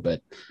him a little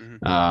bit.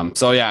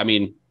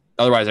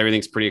 Otherwise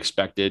everything's pretty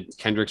expected.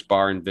 Kendricks,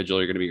 Barr, and Vigil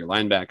are going to be your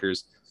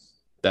linebackers.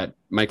 That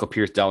Michael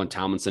Pierce, Dalvin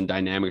Tomlinson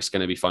dynamic is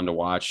going to be fun to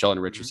watch.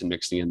 Sheldon Richardson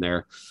mixing in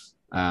there.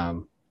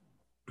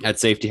 At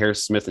safety,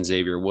 Harris Smith and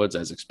Xavier Woods,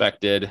 as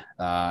expected.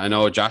 I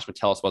know Josh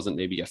Metellus wasn't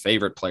maybe a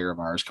favorite player of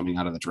ours coming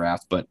out of the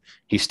draft, but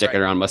he's sticking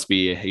around.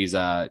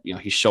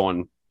 He's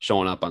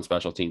showing up on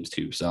special teams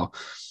too. So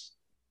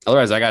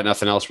otherwise, I got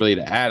nothing else really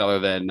to add other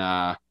than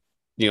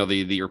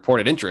the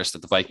reported interest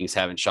that the Vikings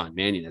have in Sean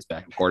Mannion as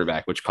backup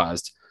quarterback, which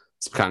caused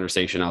some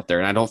conversation out there.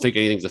 And I don't think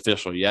anything's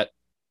official yet.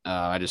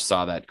 I just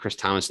saw that Chris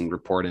Thomason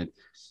reported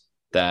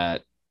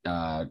that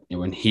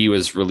when he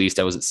was released,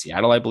 I was at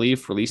Seattle, I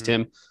believe, released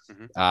him.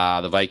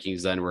 The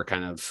Vikings then were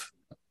kind of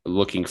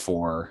looking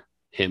for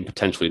him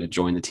potentially to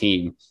join the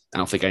team. I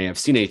don't think I have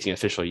seen anything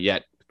official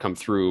yet come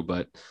through,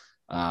 but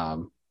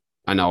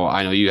I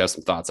know you have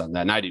some thoughts on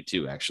that, and I do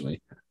too,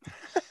 actually.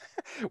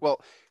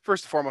 Well,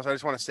 first and foremost, I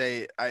just want to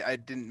say I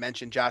didn't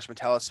mention Josh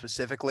Metellus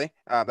specifically.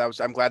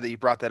 I'm glad that you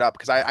brought that up,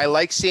 because I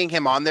like seeing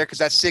him on there, because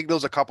that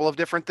signals a couple of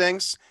different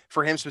things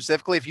for him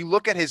specifically. If you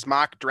look at his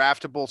mock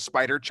draftable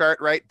spider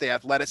chart, right, the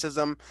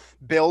athleticism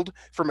build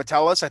for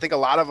Metellus, I think a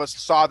lot of us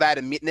saw that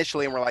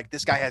initially and were like,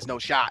 this guy has no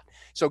shot.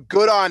 So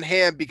good on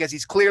him, because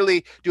he's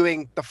clearly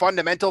doing the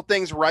fundamental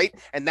things right,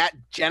 and that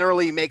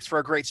generally makes for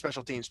a great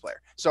special teams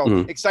player.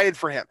 So excited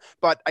for him.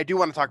 But I do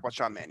want to talk about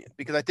Sean Mannion,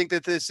 because I think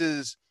that this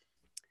is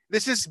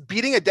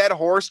beating a dead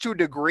horse to a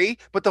degree,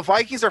 but the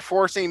Vikings are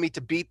forcing me to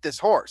beat this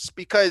horse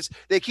because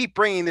they keep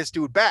bringing this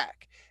dude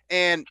back.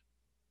 And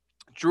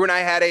Drew and I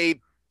had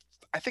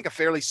I think, a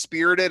fairly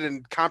spirited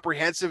and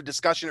comprehensive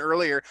discussion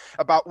earlier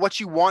about what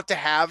you want to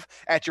have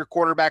at your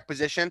quarterback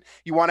position.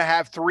 You want to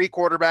have 3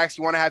 quarterbacks.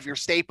 You want to have your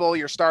staple,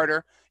 your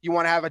starter. You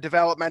want to have a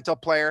developmental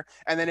player.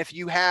 And then if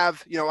you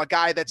have, a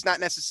guy that's not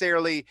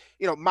necessarily,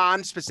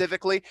 Mond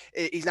specifically,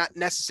 he's not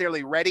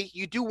necessarily ready.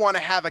 You do want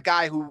to have a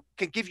guy who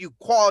can give you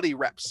quality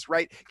reps,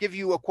 right? Give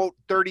you a quote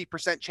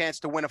 30% chance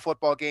to win a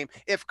football game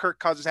if Kirk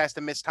Cousins has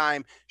to miss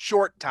time,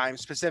 short time,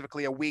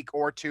 specifically a week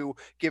or two,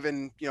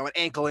 given, an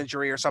ankle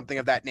injury or something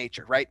of that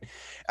nature, right?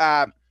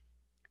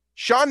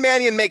 Sean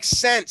Mannion makes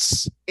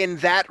sense in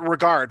that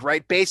regard,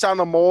 right? Based on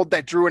the mold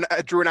that Drew and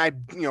I,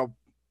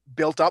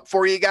 built up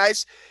for you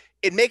guys.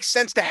 It makes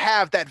sense to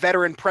have that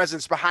veteran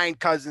presence behind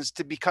Cousins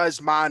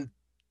because Mond,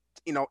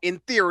 in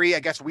theory,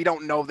 I guess we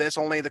don't know this,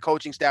 only the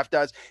coaching staff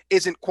does,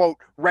 isn't, quote,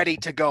 ready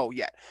to go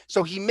yet.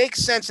 So he makes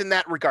sense in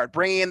that regard,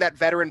 bringing in that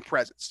veteran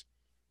presence.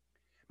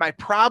 My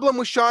problem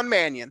with Sean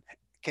Mannion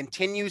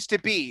continues to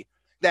be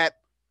that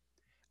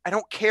I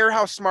don't care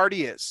how smart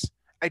he is.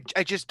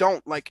 I just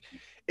don't. Like,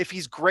 if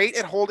he's great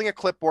at holding a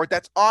clipboard,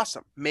 that's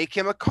awesome. Make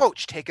him a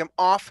coach. Take him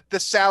off the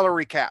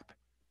salary cap.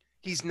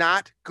 He's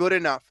not good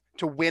enough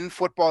to win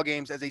football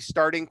games as a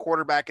starting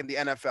quarterback in the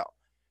NFL.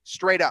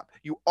 Straight up.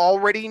 You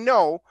already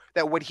know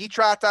that when he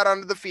trots out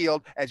onto the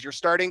field as your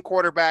starting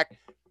quarterback,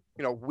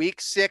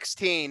 week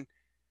 16,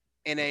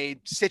 in a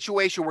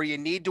situation where you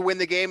need to win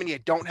the game and you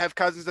don't have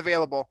Cousins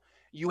available,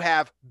 you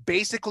have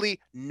basically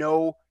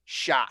no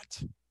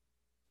shot.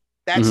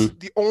 That's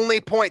the only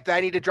point that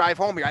I need to drive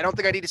home here. I don't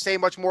think I need to say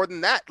much more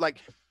than that. Like,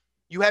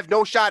 you have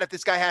no shot if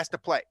this guy has to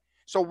play.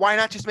 So why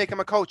not just make him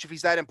a coach if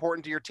he's that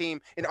important to your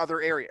team in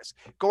other areas?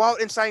 Go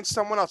out and sign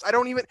someone else. I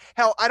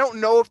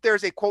don't know if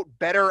there's a, quote,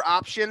 better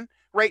option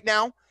right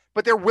now,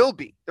 but there will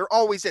be. There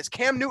always is.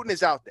 Cam Newton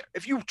is out there.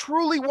 If you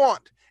truly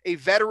want a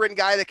veteran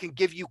guy that can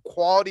give you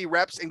quality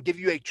reps and give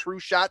you a true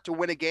shot to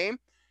win a game,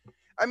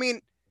 I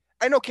mean,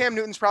 I know Cam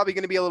Newton's probably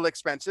going to be a little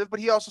expensive, but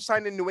he also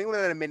signed in New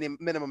England at a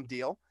minimum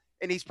deal,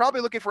 and he's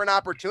probably looking for an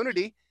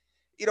opportunity.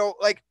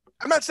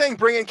 I'm not saying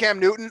bring in Cam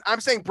Newton. I'm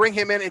saying bring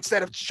him in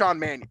instead of Sean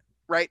Mannion.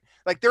 Right?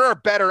 Like, there are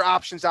better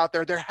options out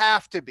there. There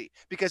have to be,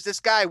 because this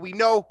guy, we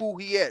know who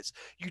he is.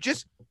 You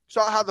just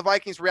saw how the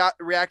Vikings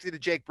reacted to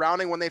Jake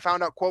Browning when they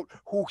found out, quote,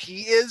 who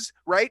he is,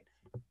 right?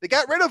 They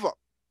got rid of him.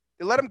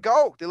 They let him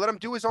go. They let him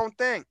do his own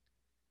thing.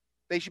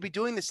 They should be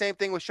doing the same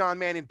thing with Sean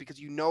Mannion, because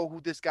you know who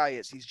this guy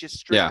is. He's just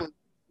strictly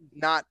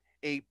not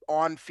a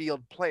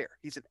on-field player.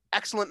 He's an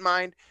excellent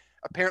mind,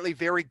 apparently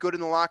very good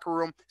in the locker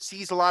room,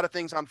 sees a lot of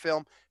things on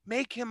film.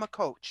 Make him a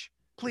coach.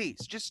 Please,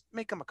 just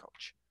make him a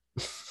coach.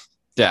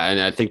 Yeah,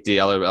 and I think the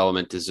other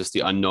element is just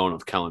the unknown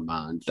of Kellen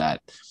Mond.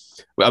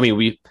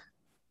 We've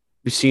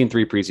seen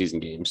 3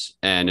 preseason games,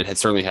 and it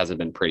certainly hasn't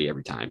been pretty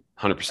every time.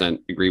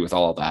 100% agree with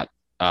all of that.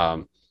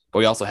 But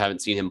we also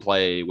haven't seen him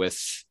play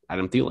with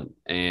Adam Thielen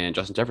and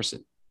Justin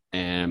Jefferson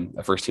and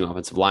a first-team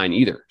offensive line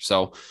either.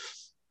 So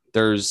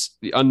there's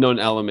the unknown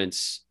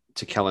elements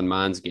to Kellen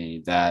Mond's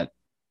game that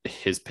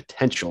his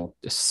potential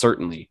is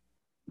certainly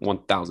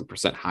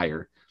 1,000%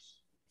 higher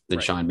than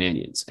Sean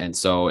Mannion's. And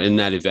so in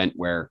that event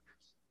where,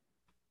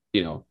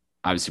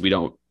 obviously we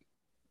don't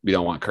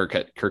want Kirk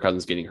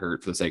Cousins getting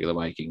hurt for the sake of the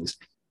Vikings.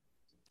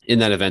 In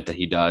that event that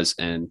he does,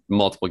 and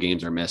multiple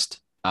games are missed,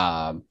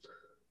 I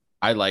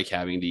like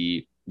having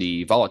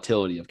the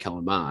volatility of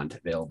Kellen Mond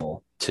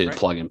available to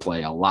plug and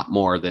play a lot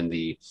more than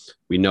we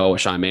know what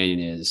Sean Mannion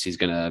is. He's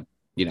going to,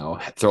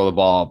 throw the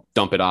ball,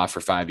 dump it off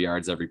for 5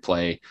 yards every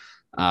play.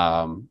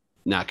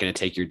 Not going to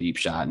take your deep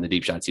shot, and the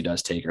deep shots he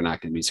does take are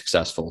not going to be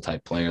successful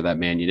type player that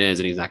Mannion is,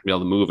 and he's not going to be able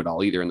to move at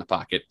all either in the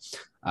pocket.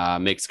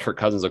 Makes Kirk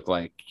Cousins look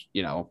like,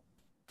 I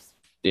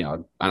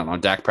don't know,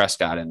 Dak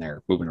Prescott in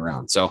there moving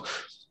around. So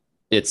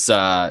it's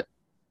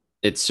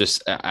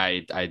just,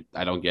 I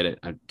don't get it.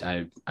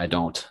 I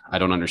don't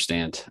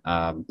understand.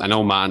 I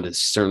know Mond has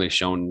certainly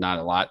shown not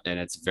a lot, and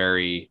it's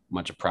very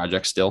much a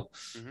project still,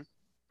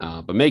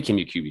 but make him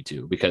your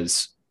QB2,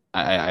 because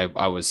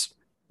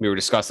we were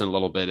discussing a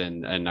little bit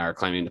in our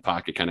Climbing the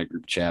Pocket kind of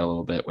group chat a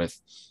little bit with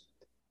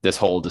this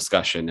whole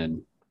discussion.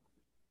 And,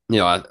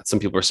 some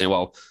people are saying,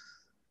 well,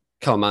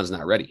 Kellen Mond's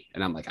not ready.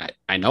 And I'm like,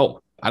 I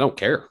know, I don't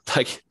care.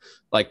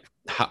 Like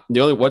how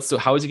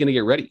is he going to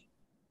get ready?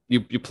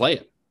 You play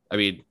him. I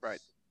mean,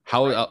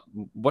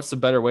 what's the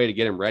better way to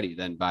get him ready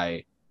than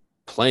by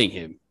playing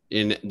him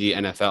in the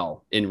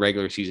NFL in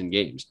regular season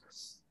games?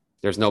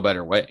 There's no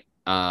better way.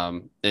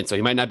 And so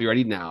he might not be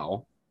ready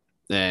now.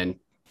 And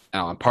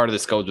part of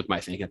this goes with my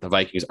thinking that the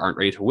Vikings aren't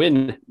ready to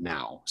win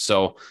now.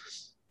 So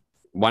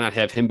why not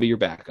have him be your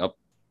backup,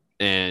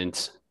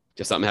 and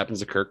if something happens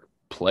to Kirk,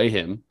 play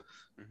him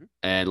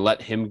and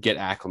let him get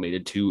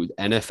acclimated to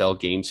NFL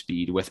game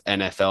speed with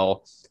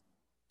NFL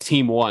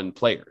team 1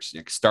 players,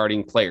 like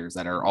starting players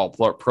that are all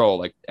pro,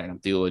 like Adam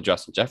Thielen,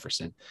 Justin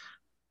Jefferson,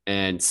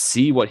 and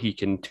see what he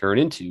can turn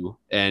into.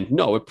 And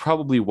no, it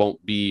probably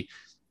won't be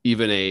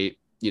even a,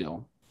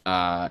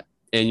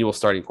 annual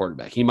starting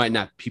quarterback. He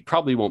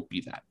probably won't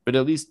be that, but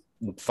at least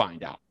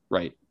find out,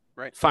 right?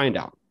 Find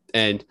out.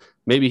 And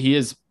maybe he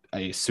is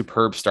a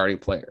superb starting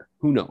player.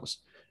 Who knows?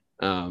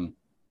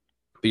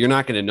 But you're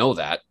not going to know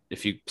that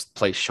if you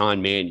play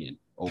Sean Mannion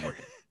over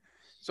him.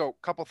 So a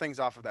couple things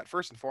off of that.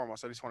 First and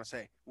foremost, I just want to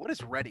say, what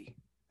is ready?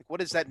 Like, what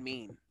does that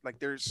mean?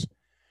 Like,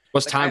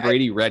 Was Tom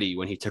Brady ready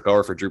when he took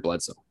over for Drew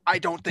Bledsoe? I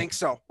don't think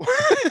so.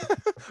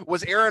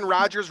 Was Aaron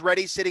Rodgers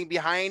ready sitting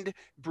behind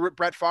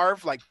Brett Favre?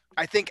 Like,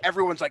 I think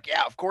everyone's like,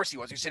 yeah, of course he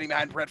was. He was sitting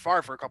behind Brett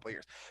Favre for a couple of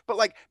years. But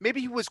like, maybe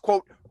he was,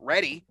 quote,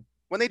 ready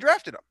when they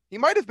drafted him. He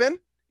might have been.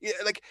 Yeah,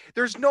 like,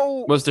 there's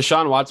no. Was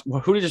Deshaun Watson?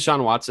 Who did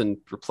Deshaun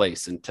Watson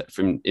replace in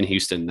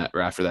Houston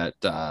after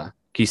that?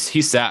 He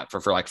sat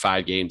for like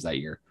 5 games that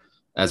year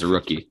as a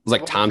rookie. It was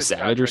like Tom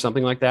Savage or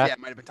something like that. Yeah, it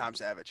might have been Tom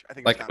Savage. I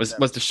think. Like, was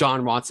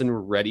Deshaun Watson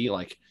ready?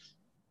 Like,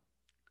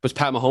 was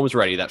Pat Mahomes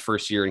ready that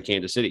first year in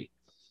Kansas City?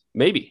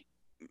 Maybe.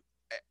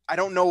 I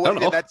don't know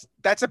what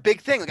that's a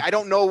big thing. Like, I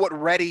don't know what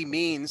ready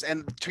means.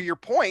 And to your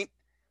point,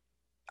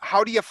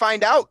 how do you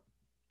find out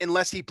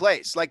unless he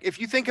plays? Like, if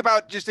you think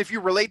about just if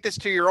you relate this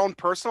to your own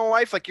personal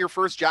life, like your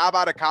first job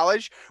out of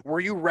college, were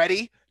you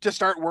ready to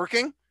start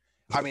working?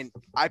 I mean,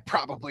 I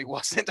probably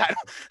wasn't. I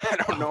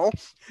don't know.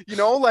 You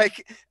know,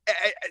 like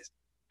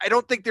I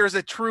don't think there's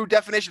a true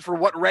definition for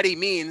what ready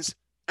means.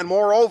 And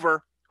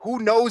moreover, who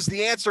knows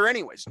the answer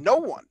anyways? No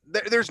one.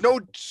 There's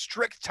no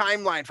strict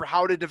timeline for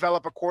how to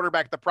develop a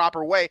quarterback the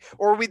proper way,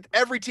 or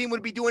every team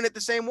would be doing it the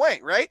same way,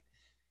 right?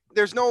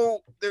 There's no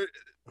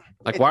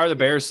like, why are the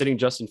Bears sitting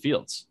Justin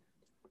Fields?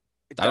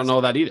 I don't know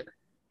that either.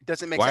 It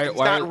doesn't make sense. He's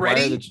not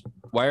ready.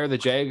 Why are the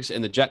Jags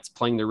and the Jets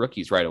playing their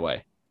rookies right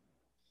away?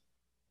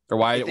 Or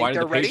why did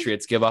the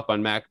Patriots give up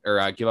on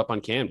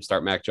Cam to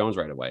start Mac Jones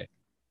right away?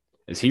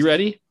 Is he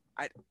ready?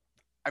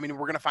 I mean,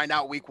 we're gonna find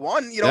out week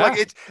 1. You know, like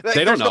it's like,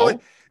 they don't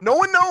know. No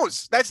one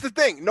knows. That's the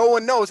thing. No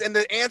one knows, and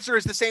the answer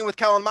is the same with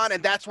Kellen Mond,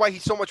 and that's why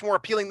he's so much more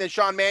appealing than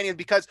Sean Mannion,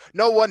 because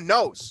no one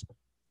knows.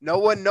 No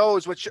one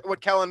knows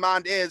what Kellen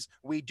Mond is.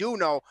 We do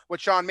know what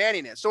Sean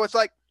Mannion is. So it's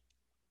like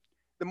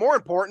the more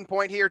important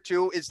point here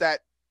too is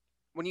that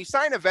when you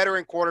sign a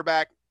veteran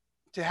quarterback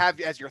to have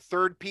as your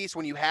third piece,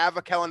 when you have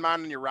a Kellen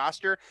Mond on your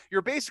roster,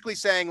 you're basically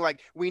saying,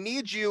 like, we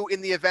need you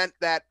in the event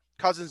that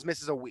Cousins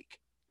misses a week,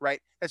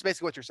 right? That's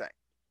basically what you're saying.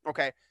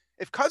 Okay.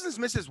 If Cousins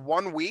misses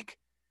 1 week,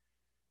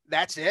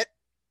 that's it.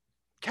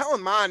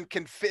 Kellen Mond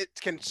can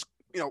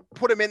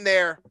put him in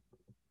there,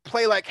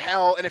 play like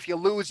hell. And if you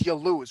lose, you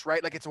lose,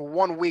 right? Like, it's a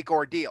 1 week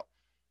ordeal.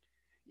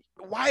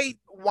 Why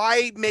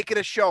make it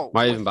a show?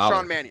 Why even bother?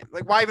 Sean Mannion?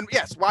 Like, why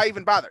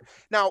even bother?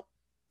 Now,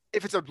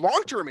 if it's a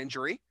long-term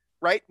injury,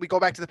 right? We go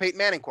back to the Peyton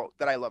Manning quote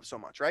that I love so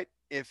much, right?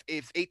 If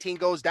 18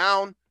 goes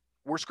down,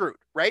 we're screwed,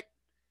 right?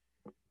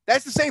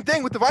 That's the same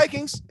thing with the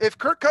Vikings. If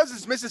Kirk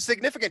Cousins misses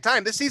significant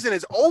time, this season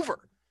is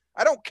over.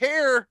 I don't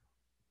care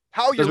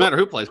how you. Doesn't matter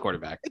who plays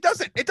quarterback. It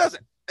doesn't.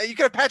 You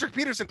could have Patrick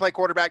Peterson play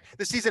quarterback.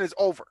 The season is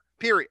over.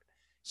 Period.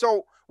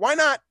 So why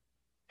not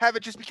have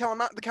it just be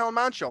the Kellen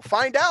Mond show?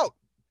 Find out.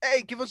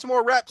 Hey, give him some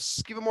more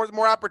reps. Give him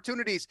more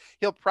opportunities.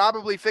 He'll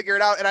probably figure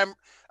it out. And I'm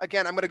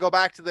going to go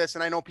back to this,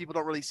 and I know people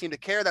don't really seem to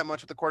care that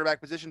much with the quarterback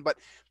position, but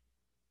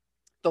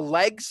the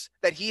legs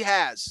that he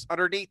has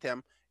underneath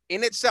him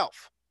in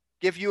itself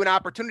give you an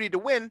opportunity to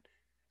win.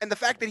 And the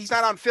fact that he's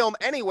not on film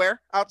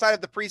anywhere outside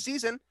of the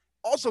preseason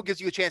also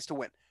gives you a chance to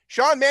win.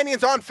 Sean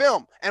Mannion's on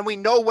film, and we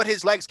know what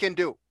his legs can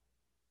do.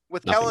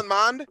 With Nothing. Kellen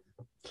Mond,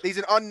 he's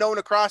an unknown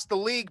across the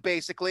league,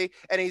 basically,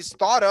 and he's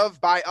thought of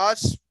by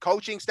us,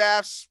 coaching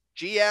staffs,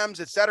 GMs,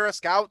 etc.,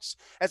 scouts,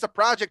 as a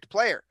project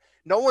player.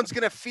 No one's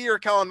going to fear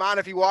Kellen Mond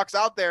if he walks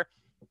out there.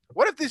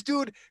 What if this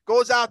dude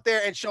goes out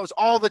there and shows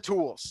all the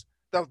tools,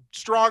 the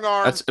strong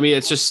arm? It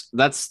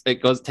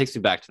takes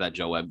me back to that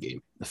Joe Webb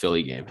game, the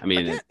Philly game. I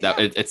mean,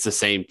 it's the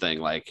same thing.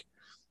 Like,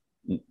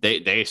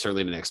 they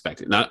certainly didn't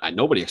expect it.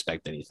 Nobody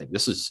expected anything.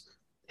 This is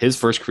his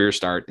first career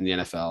start in the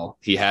NFL.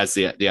 He has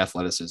the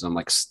athleticism.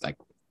 Like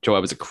Joe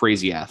Webb is a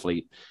crazy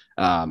athlete.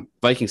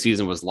 Viking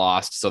season was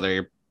lost, so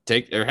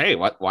hey,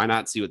 why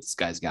not see what this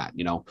guy's got?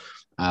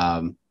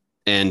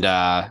 And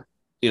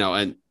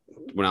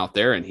went out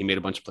there and he made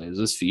a bunch of plays with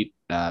his feet,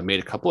 made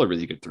a couple of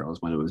really good throws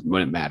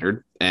when it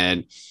mattered,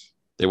 and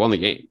they won the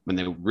game when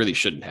they really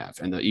shouldn't have.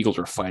 And the Eagles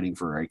were fighting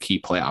for a key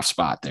playoff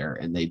spot there,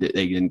 and they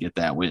didn't get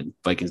that win.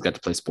 Vikings got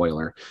to play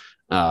spoiler.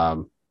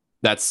 I'm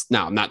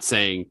not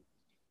saying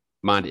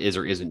Mond is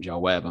or isn't Joe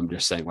Webb. I'm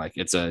just saying, like,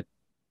 it's a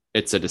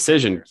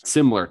decision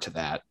similar to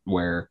that,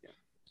 where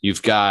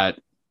you've got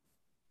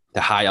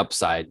the high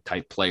upside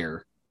type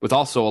player with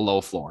also a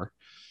low floor,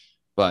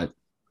 but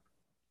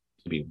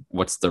I mean,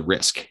 what's the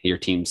risk? Your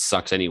team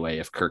sucks anyway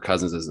if Kirk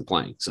Cousins isn't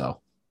playing.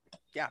 So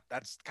yeah,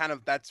 that's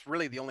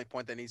really the only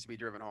point that needs to be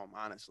driven home,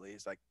 honestly.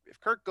 Is like, if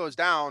Kirk goes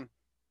down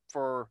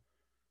for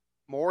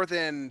more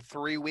than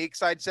 3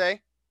 weeks, I'd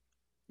say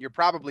you're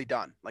probably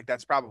done. Like,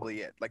 that's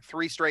probably it. Like,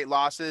 3 straight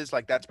losses,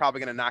 like, that's probably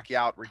going to knock you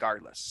out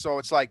regardless. So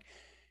it's like,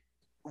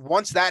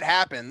 once that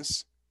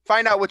happens,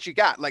 find out what you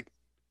got. Like,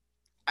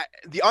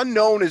 the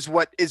unknown is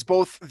what is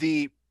both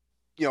the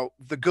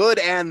good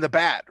and the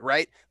bad,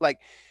 right? Like,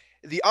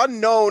 the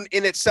unknown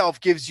in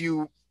itself gives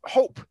you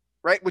hope,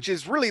 right? Which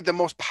is really the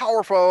most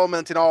powerful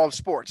element in all of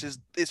sports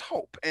is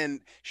hope.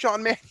 And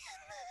Sean Mannion,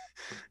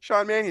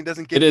 Sean Mannion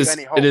doesn't give It you is.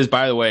 any hope. It is.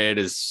 By the way, it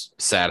is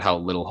sad how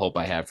little hope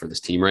I have for this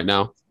team right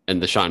now.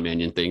 And the Sean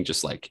Mannion thing,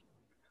 just like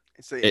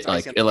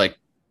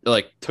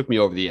it took me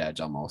over the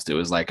edge almost. It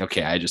was like,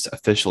 okay, I just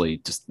officially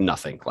just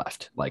nothing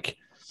left. Like,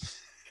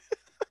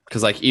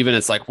 because like even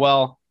it's like,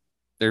 well,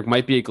 there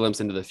might be a glimpse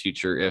into the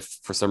future if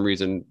for some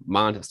reason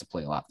Mond has to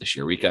play a lot this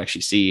year. We could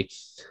actually see,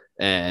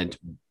 and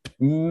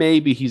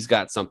maybe he's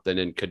got something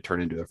and could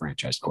turn into a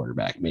franchise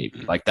quarterback.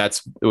 Maybe like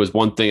it was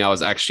one thing I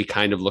was actually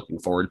kind of looking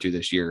forward to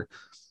this year.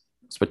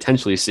 Was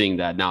potentially seeing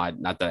that now.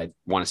 Not that I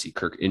want to see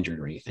Kirk injured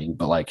or anything,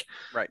 but like,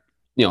 right.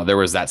 There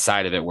was that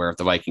side of it where if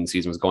the Viking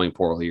season was going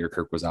poorly or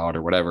Kirk was out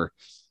or whatever,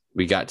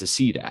 we got to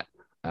see that.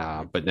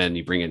 But then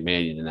you bring in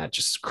Mannion and that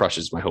just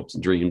crushes my hopes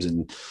and dreams.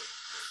 And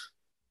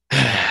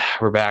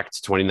we're back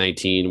to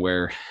 2019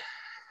 where,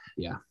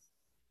 yeah,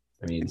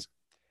 I mean,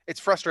 it's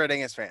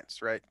frustrating as fans,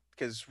 right?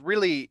 Because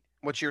really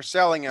what you're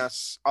selling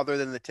us other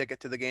than the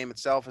ticket to the game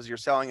itself is you're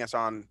selling us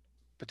on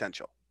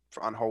potential,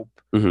 on hope,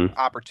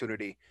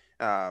 opportunity.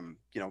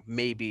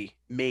 Maybe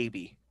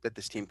that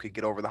this team could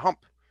get over the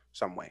hump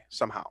some way,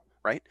 somehow.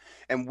 Right.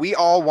 And we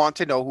all want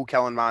to know who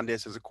Kellen Mond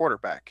is as a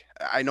quarterback.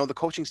 I know the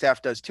coaching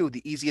staff does too.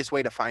 The easiest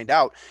way to find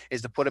out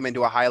is to put him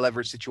into a high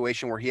leverage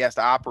situation where he has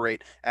to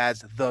operate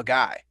as the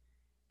guy.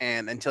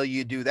 And until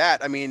you do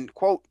that, I mean,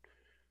 quote,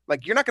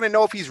 like you're not going to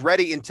know if he's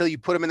ready until you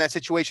put him in that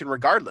situation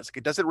regardless.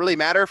 It doesn't really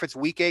matter if it's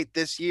week 8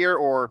 this year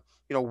or,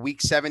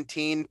 week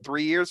 17,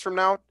 3 years from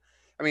now.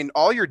 I mean,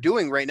 all you're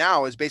doing right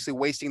now is basically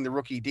wasting the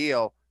rookie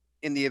deal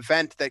in the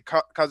event that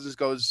Cousins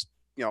goes,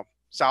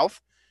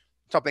 south,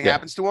 something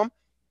happens to him.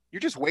 You're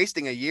just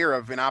wasting a year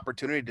of an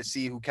opportunity to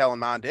see who Kellen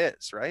Mond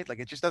is, right? Like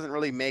it just doesn't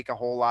really make a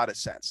whole lot of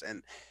sense.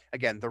 And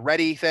again, the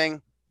ready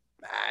thing,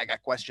 I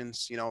got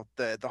questions,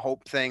 the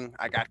hope thing,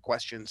 I got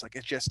questions. Like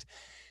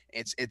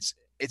it's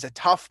a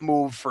tough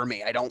move for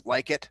me. I don't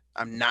like it.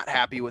 I'm not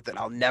happy with it.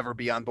 I'll never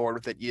be on board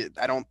with it.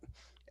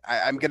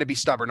 I'm going to be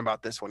stubborn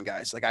about this one,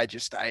 guys. Like I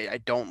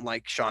don't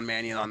like Sean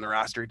Mannion on the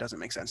roster. It doesn't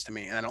make sense to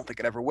me. And I don't think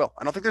it ever will.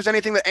 I don't think there's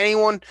anything that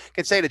anyone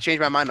can say to change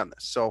my mind on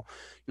this. So,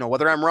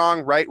 whether I'm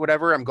wrong, right,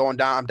 whatever, I'm going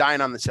down. I'm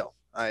dying on this hill.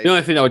 The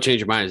only thing that would change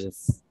your mind is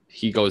if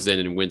he goes in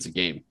and wins a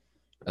game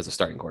as a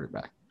starting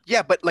quarterback.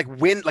 Yeah, but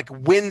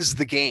wins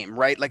the game,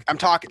 right? Like I'm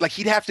talking like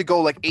he'd have to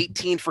go like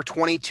 18 for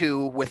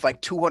 22 with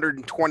like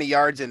 220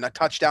 yards and a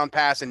touchdown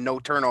pass and no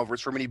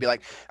turnovers for me to be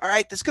like, all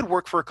right, this could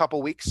work for a couple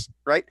weeks,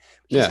 right?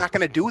 He's not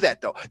going to do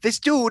that though. This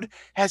dude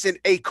has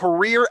a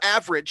career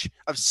average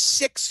of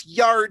 6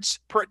 yards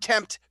per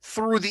attempt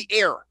through the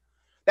air.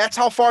 That's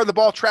how far the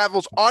ball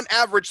travels on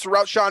average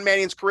throughout Sean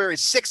Mannion's career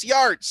is 6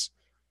 yards.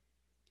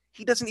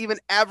 He doesn't even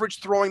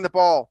average throwing the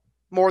ball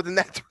more than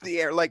that through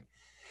the air. Like,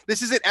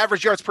 this isn't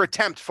average yards per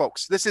attempt,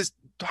 folks. This is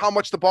how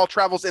much the ball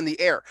travels in the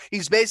air.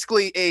 He's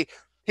basically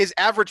his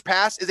average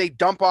pass is a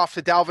dump off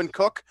to Dalvin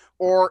Cook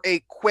or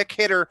a quick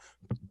hitter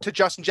to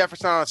Justin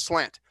Jefferson on a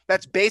slant.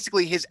 That's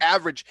basically his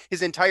average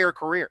his entire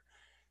career.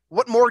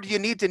 What more do you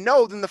need to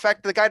know than the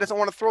fact that the guy doesn't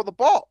want to throw the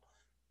ball?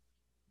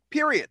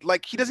 Period.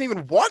 Like he doesn't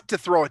even want to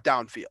throw it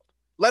downfield,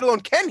 let alone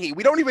can he?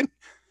 We don't even,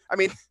 I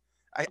mean,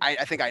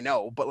 I think I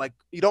know, but like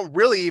you don't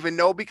really even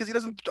know because he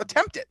doesn't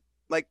attempt it.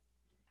 Like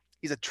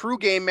he's a true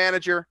game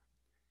manager.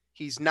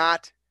 He does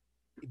not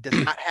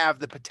have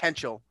the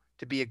potential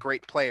to be a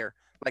great player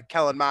like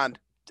Kellen Mond.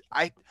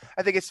 I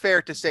think it's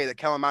fair to say that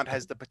Kellen Mond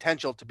has the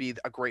potential to be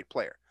a great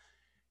player.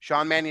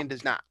 Sean Mannion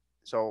does not.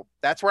 So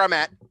that's where I'm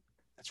at.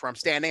 That's where I'm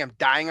standing. I'm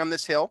dying on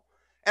this hill,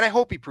 and I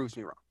hope he proves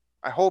me wrong.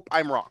 I hope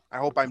I'm wrong. I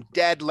hope I'm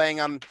dead laying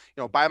on,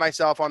 by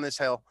myself on this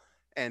hill,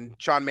 and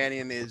Sean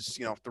Mannion is,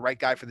 the right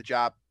guy for the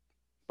job.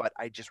 But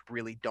I just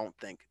really don't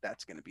think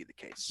that's going to be the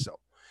case. So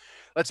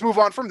let's move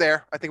on from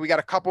there. I think we got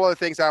a couple other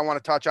things I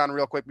want to touch on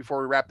real quick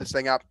before we wrap this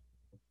thing up.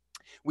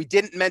 We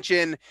didn't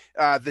mention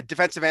the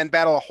defensive end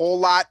battle a whole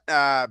lot.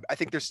 I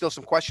think there's still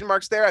some question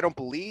marks there. I don't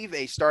believe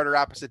a starter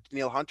opposite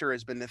Danielle Hunter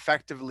has been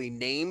effectively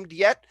named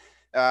yet.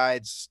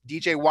 It's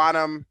DJ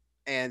Wonnum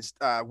and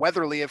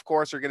Weatherly, of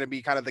course, are going to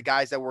be kind of the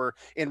guys that were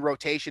in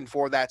rotation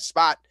for that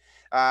spot.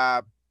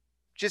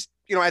 Just,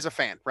 as a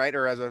fan, right?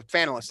 Or as a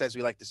fanalist, as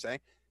we like to say,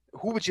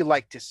 who would you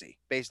like to see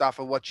based off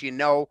of what you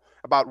know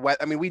about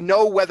we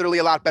know Weatherly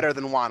a lot better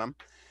than Wonnum.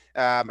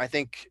 I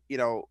think,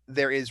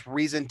 there is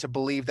reason to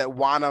believe that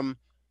Wonnum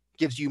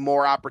gives you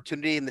more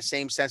opportunity in the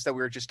same sense that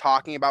we were just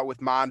talking about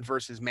with Mond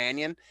versus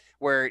Mannion,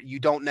 where you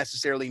don't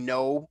necessarily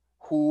know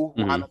who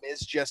Wonnum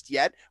is just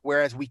yet,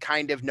 whereas we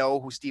kind of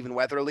know who Stephen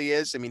Weatherly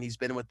is. I mean, he's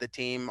been with the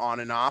team on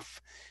and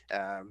off.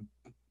 I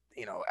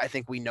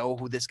think we know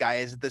who this guy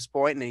is at this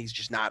point, and he's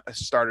just not a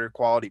starter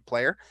quality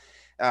player.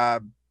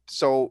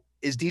 So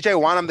is DJ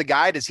Wonnum the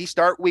guy? Does he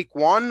start week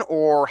 1,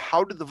 or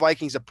how did the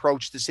Vikings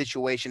approach the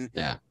situation?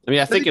 Yeah.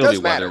 I think it'll be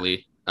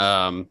Weatherly.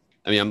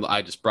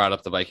 I just brought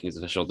up the Vikings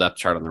official depth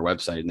chart on their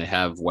website, and they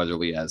have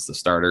Weatherly as the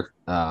starter.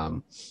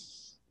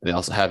 They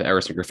also have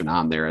Everson Griffin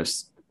on there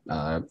as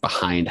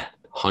behind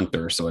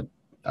Hunter. So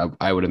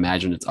I would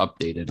imagine it's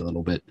updated a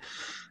little bit.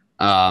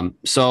 I'm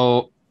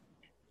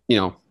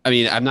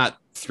not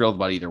thrilled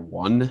about either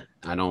one.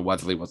 I know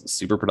Weatherly wasn't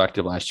super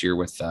productive last year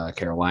with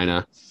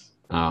Carolina.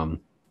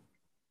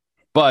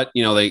 But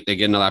they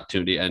get another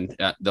opportunity, and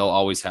they'll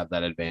always have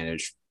that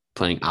advantage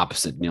playing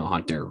opposite Neil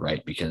Hunter,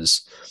 right?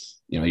 Because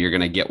you're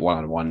going to get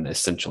one-on-one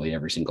essentially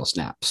every single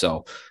snap.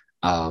 So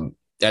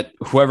at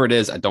whoever it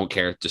is, I don't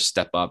care. Just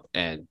step up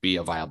and be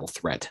a viable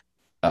threat.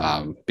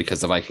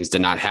 Because the Vikings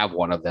did not have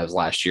one of those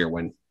last year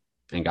when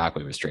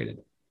Ngakoue was traded.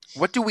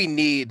 What do we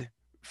need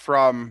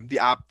from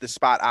the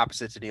spot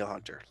opposite to Neil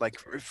Hunter? Like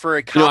for a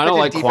I don't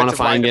like competent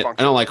quantifying it. function.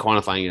 I don't like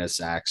quantifying it as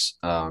sacks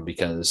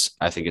because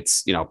I think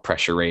it's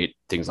pressure rate,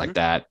 things like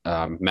that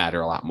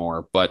matter a lot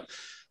more. But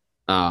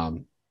I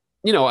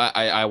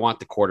want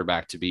the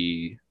quarterback to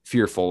be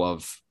fearful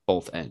of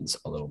both ends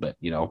a little bit.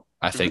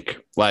 I think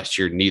last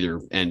year neither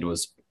end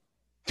was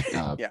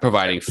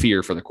providing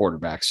fear for the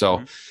quarterback.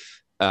 So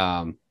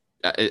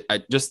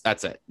I just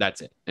that's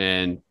it,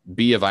 and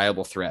be a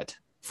viable threat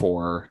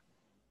for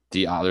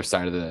the other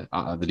side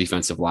of the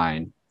defensive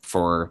line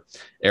for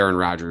Aaron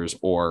Rodgers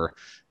or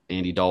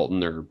Andy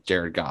Dalton or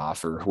Jared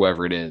Goff or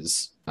whoever it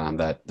is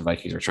that the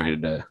Vikings are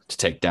trying to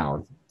take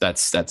down.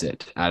 That's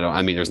it.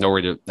 There's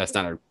nowhere to. That's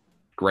not a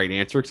great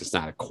answer because it's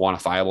not a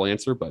quantifiable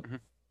answer, but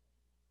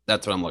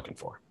that's what I'm looking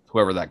for.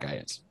 Whoever that guy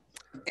is.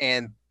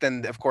 And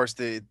then, of course,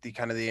 the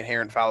kind of the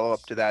inherent follow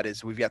up to that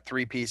is we've got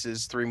three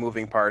pieces, three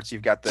moving parts.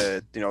 You've got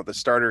the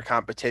starter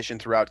competition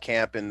throughout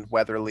camp in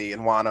Weatherly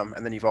and Wanham,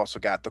 and then you've also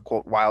got the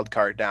quote wild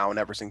card down,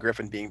 Everson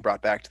Griffin being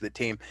brought back to the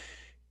team.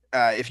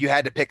 If you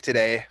had to pick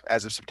today,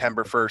 as of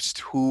September 1st,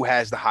 who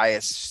has the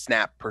highest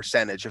snap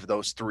percentage of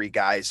those three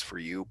guys for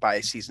you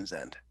by season's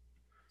end?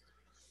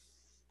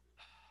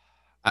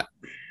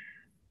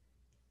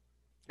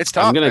 It's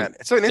tough, man.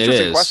 It's an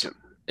interesting question.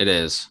 It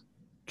is.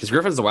 Because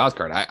Griffin's the wild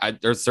card.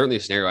 There's certainly a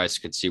scenario I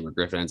could see where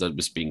Griffin ends up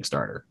just being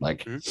starter.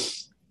 And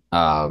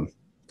I'm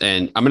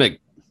gonna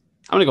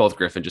go with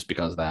Griffin just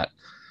because of that.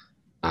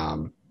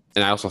 And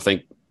I also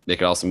think they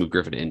could also move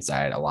Griffin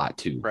inside a lot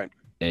too, right,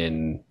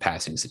 in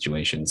passing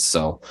situations.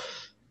 So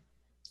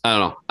I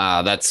don't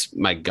know. That's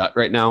my gut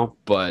right now,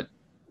 but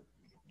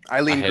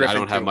I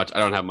don't have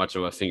much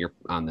of a finger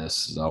on this.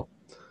 So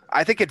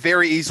I think it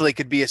very easily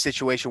could be a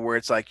situation where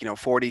it's like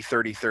 40,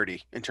 30,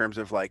 30 in terms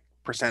of like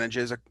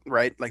percentages,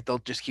 right? Like they'll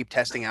just keep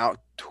testing out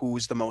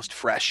who's the most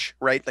fresh,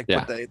 right? Like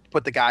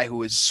put the guy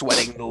who is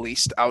sweating the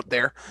least out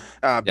there.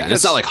 And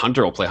it's not like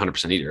Hunter will play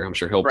 100% either. I'm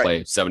sure he'll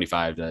play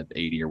 75 to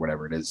 80 or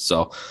whatever it is.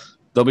 So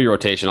there'll be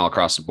rotation all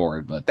across the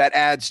board, but that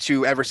adds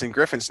to Everson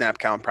Griffin's snap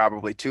count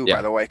probably too,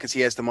 by the way, because he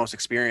has the most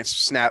experience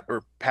snap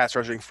or pass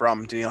rushing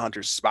from Danielle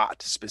Hunter's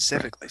spot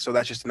specifically. Right. So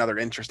that's just another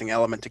interesting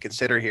element to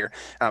consider here.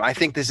 I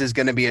think this is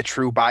going to be a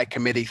true by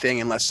committee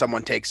thing unless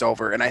someone takes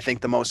over. And I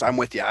think I'm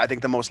with you. I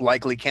think the most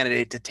likely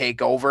candidate to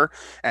take over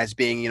as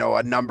being,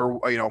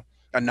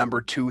 a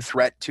number two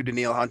threat to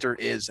Danielle Hunter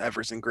is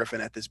Everson Griffin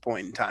at this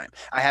point in time.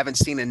 I haven't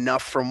seen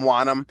enough from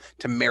Wanham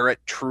to merit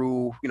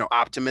true,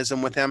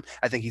 optimism with him.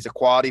 I think he's a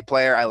quality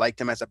player. I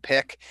liked him as a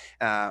pick.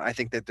 I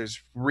think that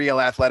there's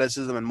real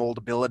athleticism and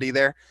moldability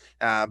there.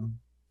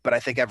 But I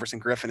think Everson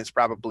Griffin is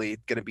probably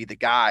going to be the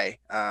guy.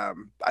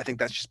 I think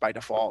that's just by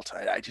default.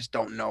 I just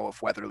don't know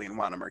if Weatherly and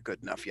Wanham are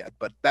good enough yet,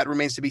 but that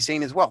remains to be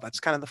seen as well.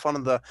 That's kind of the fun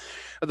of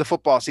the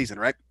football season,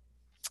 right?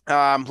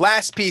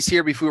 Last piece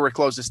here before we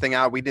close this thing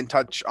out, we didn't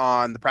touch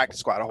on the practice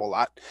squad a whole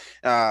lot.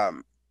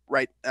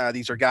 Right.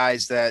 These are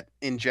guys that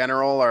in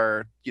general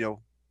are,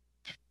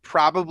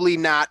 probably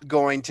not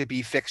going to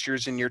be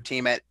fixtures in your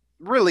team at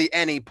really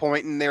any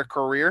point in their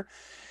career.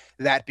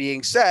 That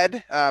being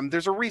said,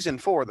 there's a reason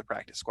for the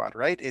practice squad,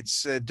 right?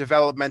 It's a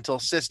developmental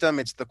system.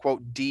 It's the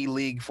quote D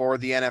League for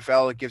the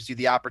NFL. It gives you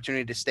the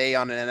opportunity to stay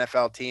on an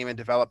NFL team and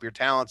develop your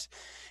talents.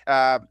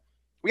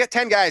 We got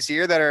 10 guys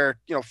here that are,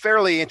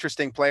 fairly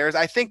interesting players.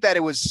 I think that it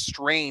was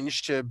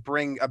strange to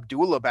bring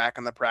Abdullah back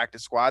on the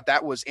practice squad.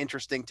 That was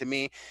interesting to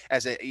me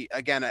as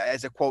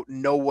a quote,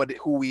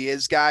 who he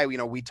is guy.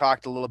 We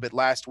talked a little bit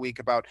last week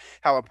about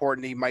how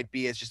important he might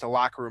be as just a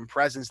locker room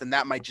presence. And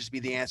that might just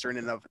be the answer in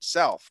and of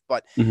itself.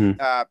 But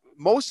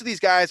most of these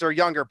guys are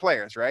younger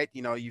players, right?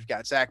 You've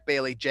got Zach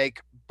Bailey,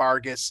 Jake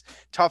Vargas,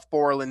 Tuff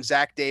Borland,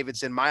 Zach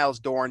Davidson,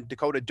 Miles Dorn,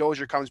 Dakota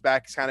Dozier comes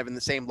back. He's kind of in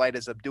the same light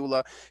as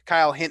Abdullah,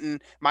 Kyle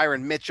Hinton,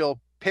 Myron Mitchell,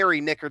 Perry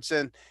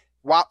Nickerson,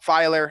 Wap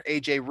Filer,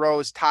 AJ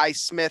Rose, Ty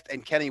Smith,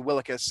 and Kenny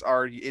Willekes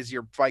is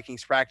your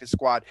Vikings practice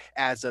squad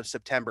as of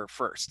September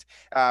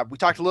 1st. We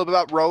talked a little bit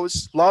about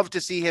Rose. Love to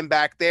see him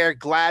back there.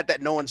 Glad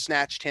that no one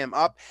snatched him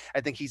up.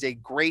 I think he's a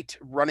great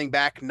running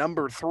back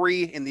number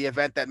 3 in the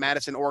event that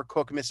Madison or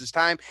Cook misses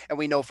time. And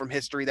we know from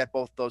history that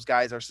both those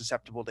guys are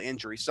susceptible to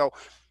injury. So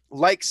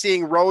like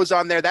seeing Rose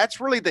on there.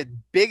 That's really the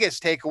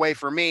biggest takeaway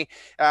for me.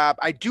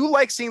 I do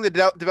like seeing the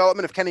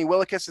development of Kenny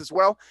Willekes as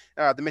well,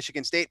 the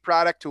Michigan State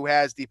product who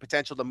has the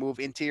potential to move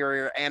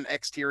interior and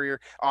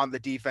exterior on the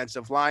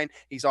defensive line.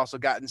 He's also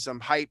gotten some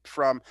hype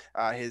from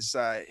his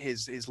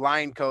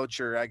line coach,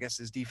 or I guess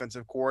his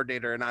defensive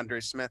coordinator, and Andre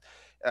Smith.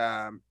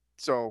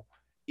 So,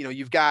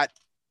 you've got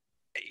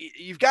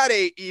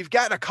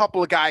a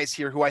couple of guys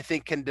here who I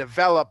think can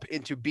develop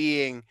into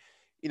being,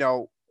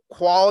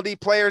 quality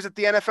players at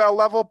the NFL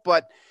level,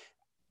 but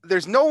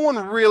there's no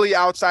one really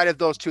outside of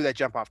those two that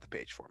jump off the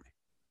page for me.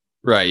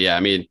 Right. Yeah. I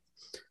mean,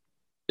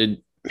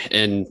 it,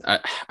 and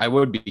I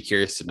would be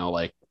curious to know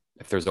like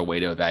if there's a way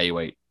to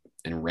evaluate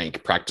and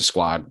rank practice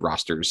squad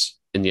rosters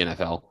in the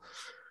NFL.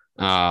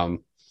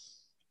 Um,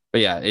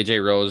 but yeah,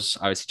 AJ Rose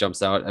obviously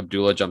jumps out.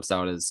 Abdullah jumps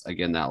out as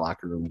again that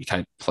locker room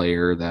type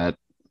player that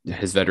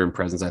his veteran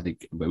presence, I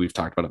think we've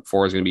talked about it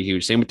before, is going to be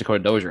huge. Same with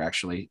Dakota Dozier,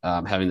 actually,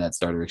 having that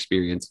starter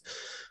experience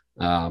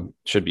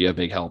should be a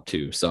big help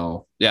too.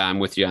 So yeah, I'm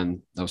with you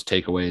on those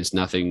takeaways.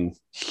 Nothing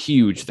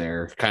huge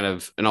there, kind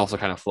of, and also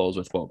kind of flows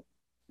with what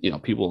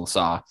people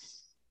saw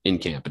in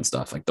camp and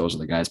stuff. Like those are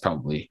the guys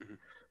probably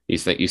you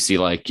see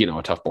like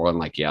a tough ball and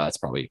like that's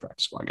probably a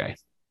practice squad guy.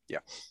 Yeah,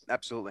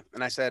 absolutely.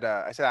 And I said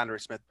Andre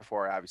Smith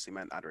before. I obviously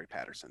meant Andre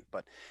Patterson.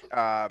 But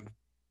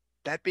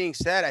that being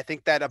said, I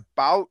think that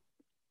about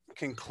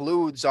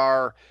concludes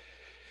our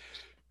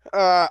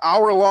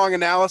hour-long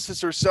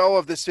analysis or so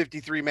of this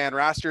 53-man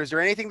roster. Is there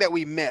anything that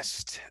we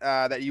missed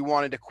that you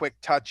wanted a quick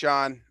touch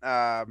on?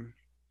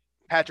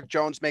 Patrick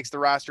Jones makes the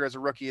roster as a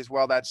rookie as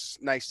well. That's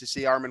nice to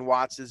see. Armon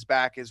Watts is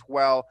back as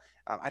well.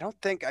 I don't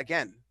think,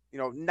 again,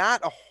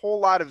 not a whole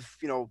lot of,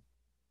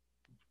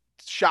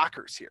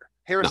 shockers here.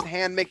 Harrison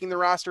Hand making the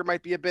roster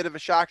might be a bit of a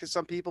shock to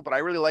some people, but I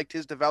really liked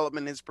his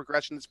development, his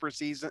progression this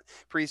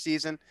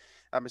preseason.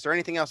 Is there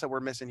anything else that we're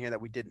missing here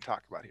that we didn't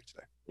talk about here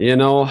today?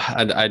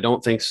 I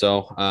don't think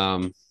so.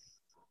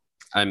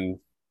 I'm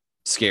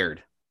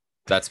scared.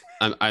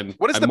 I'm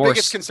what is the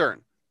biggest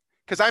concern?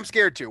 Because I'm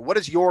scared too. What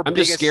is your I'm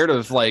just scared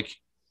of like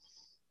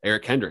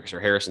Eric Kendricks or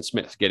Harrison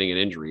Smith getting an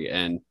injury.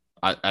 And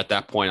at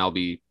that point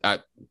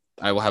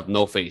I will have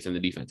no faith in the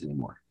defense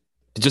anymore.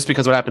 Just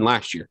because what happened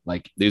last year,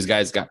 like these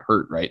guys got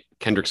hurt, right?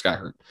 Kendricks got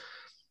hurt.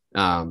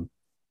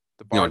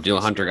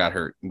 Dylan Hunter got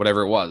hurt,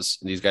 whatever it was.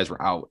 And these guys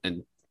were out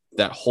and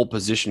that whole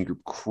position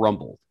group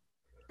crumbled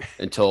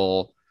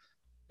until,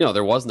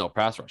 there was no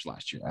pass rush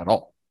last year at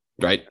all,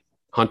 right?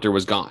 Hunter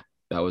was gone.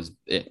 That was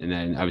it. And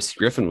then obviously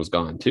Griffin was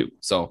gone too.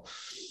 So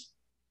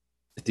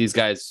if these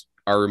guys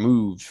are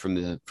removed from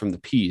the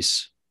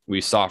piece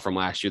we saw from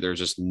last year, there's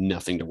just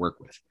nothing to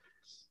work with.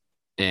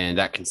 And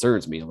that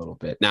concerns me a little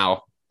bit.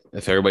 Now,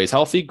 if everybody's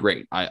healthy,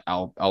 great.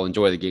 I'll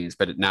enjoy the games.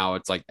 But now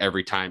it's like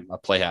every time a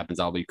play happens,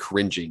 I'll be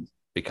cringing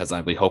because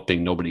I'll be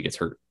hoping nobody gets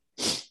hurt.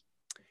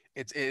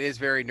 It is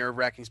very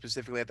nerve-wracking,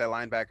 specifically at that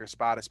linebacker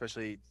spot,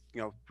 especially,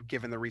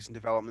 given the recent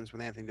developments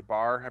with Anthony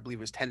DeBar. I believe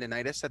it was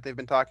tendonitis that they've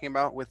been talking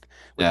about with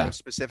him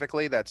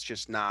specifically. That's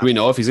just not. Do we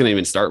know if he's going to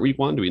even start week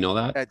 1? Do we know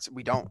that?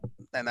 We don't.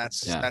 And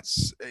that's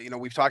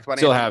we've talked about.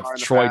 Still have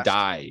Troy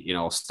Dye,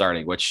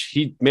 starting, which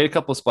he made a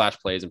couple of splash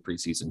plays in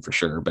preseason for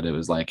sure. But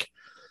it's like,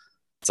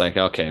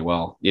 okay,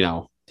 well,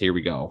 here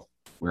we go.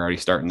 We're already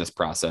starting this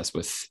process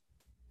with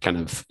kind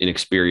of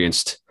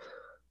inexperienced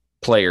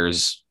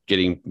players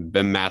getting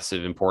the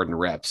massive important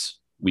reps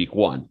week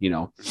 1. It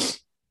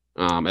was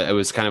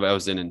I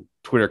was in a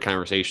Twitter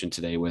conversation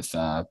today with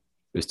it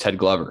was Ted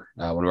Glover,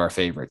 one of our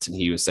favorites, and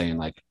he was saying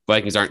like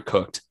Vikings aren't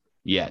cooked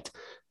yet,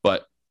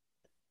 but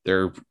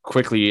they're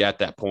quickly at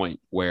that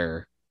point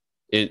where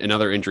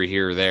another injury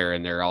here or there,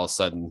 and they're all of a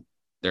sudden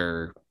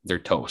they're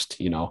toast.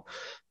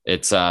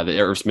 It's the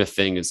Irv Smith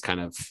thing is kind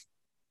of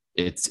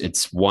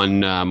it's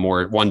one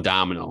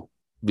domino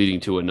leading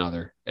to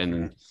another,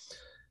 and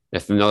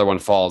if another one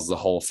falls, the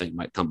whole thing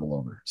might tumble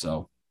over.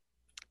 So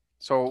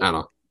I don't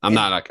know. I'm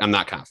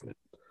not confident.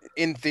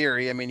 In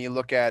theory, I mean, you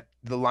look at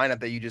the lineup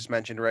that you just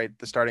mentioned, right?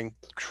 The starting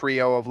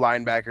trio of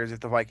linebackers,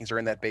 if the Vikings are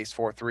in that base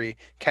 4-3,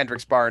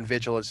 Kendricks, Barr, and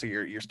Vigil is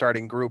your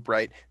starting group,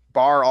 right?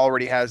 Barr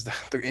already has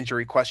the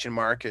injury question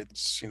mark.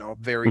 It's,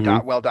 very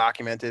well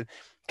documented.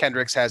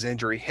 Kendricks has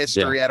injury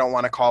history. Yeah. I don't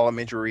want to call him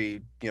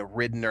injury,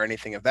 ridden or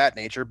anything of that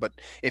nature, but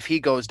if he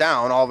goes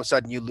down, all of a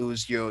sudden you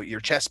lose your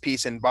chest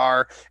piece in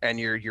Barr and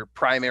your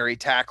primary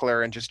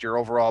tackler and just your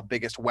overall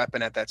biggest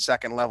weapon at that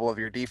second level of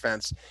your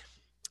defense.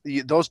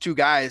 Those two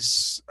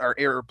guys are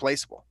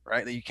irreplaceable,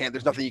 right?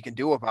 There's nothing you can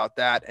do about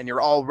that. And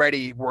you're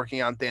already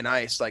working on thin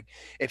ice. Like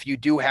if you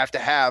do have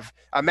to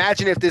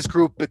imagine if this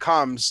group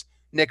becomes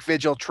Nick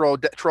Vigil,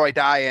 Troy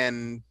Dye,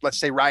 and let's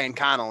say Ryan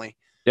Connolly.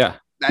 Yeah.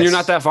 You're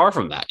not that far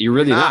from that. You're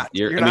really not.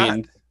 I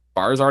mean,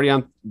 Barr's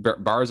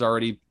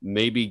already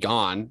maybe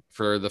gone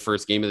for the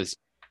first game of the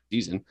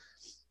season.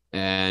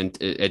 And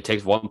it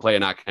takes one play to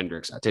knock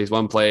Kendricks. It takes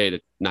one play to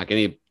knock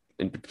any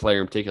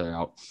player in particular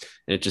out.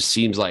 And it just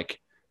seems like,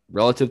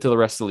 relative to the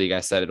rest of the league,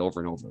 I said it over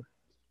and over,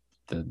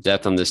 the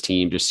depth on this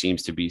team just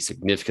seems to be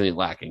significantly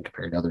lacking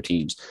compared to other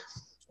teams,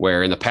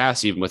 where in the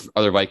past, even with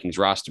other Vikings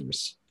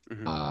rosters,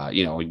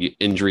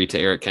 injury to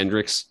Eric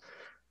Kendricks,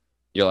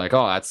 you're like,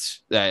 oh,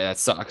 that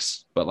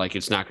sucks. But like,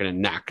 it's not going to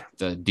knock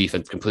the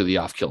defense completely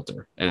off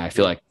kilter. And I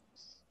feel like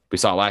we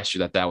saw last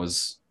year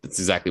that's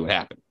exactly what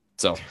happened.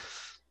 So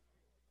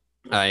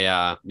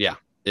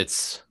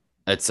it's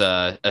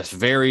a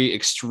very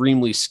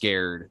extremely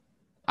scared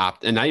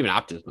and not even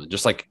optimism,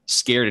 just like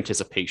scared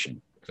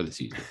anticipation for the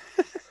season.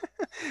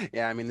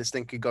 Yeah, I mean, this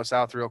thing could go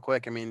south real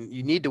quick. I mean,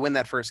 you need to win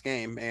that first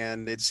game,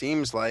 and it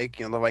seems like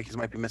the Vikings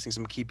might be missing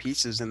some key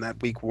pieces in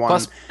that week 1.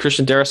 Plus,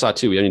 Christian Darrisaw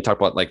too. We didn't talk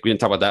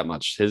about that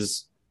much.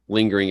 His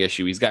lingering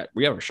issue. We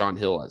have Rashad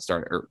Hill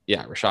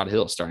Rashad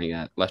Hill starting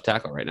at left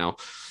tackle right now.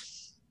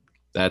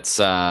 That's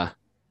that's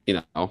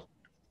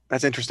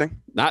interesting.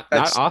 Not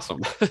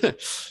awesome.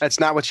 That's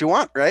not what you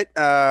want, right?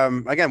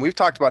 Again, we've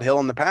talked about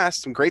Hill in the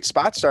past. Some great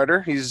spot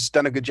starter. He's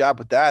done a good job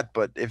with that.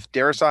 But if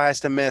Darrisaw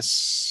has to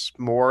miss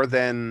more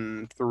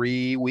than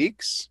 3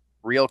 weeks,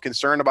 real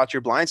concern about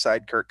your blind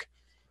side, Kirk.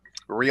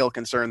 Real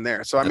concern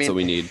there. So that's what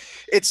we need.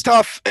 It's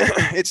tough.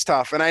 It's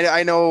tough. And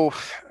I know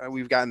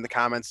we've gotten the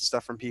comments and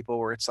stuff from people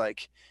where it's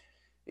like,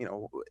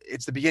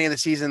 it's the beginning of the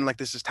season. Like,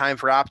 this is time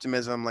for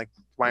optimism. Like,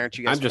 why aren't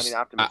you guys finding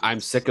optimism? I'm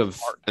sick of,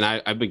 and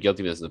I've been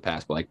guilty of this in the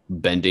past, but like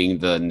bending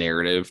the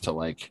narrative to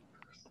like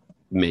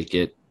make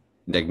it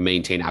like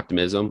maintain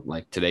optimism.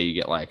 Like today you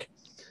get like,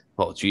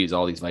 oh geez,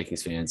 all these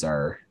Vikings fans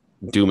are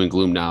doom and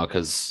gloom now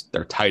because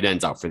their tight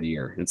end's out for the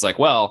year. It's like,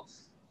 well,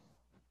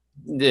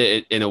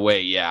 in a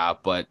way, yeah,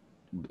 but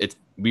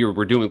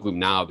we're doom and gloom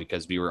now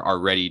because we were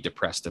already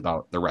depressed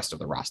about the rest of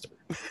the roster,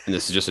 and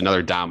this is just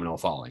another domino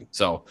falling.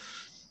 So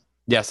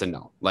yes and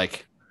no,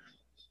 like,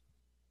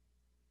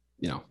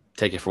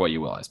 take it for what you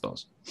will, I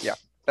suppose. Yeah,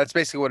 that's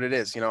basically what it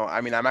is.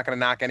 I mean, I'm not going to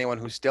knock anyone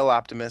who's still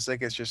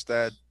optimistic. It's just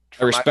that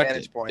I respect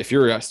it. If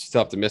you're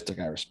still optimistic,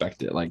 I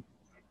respect it. Like,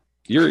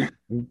 you're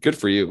good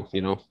for you,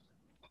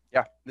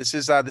 Yeah, this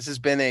has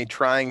been a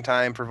trying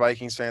time for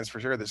Vikings fans for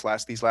sure. These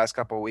last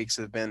couple of weeks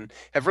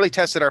have really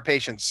tested our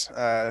patience,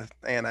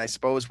 and I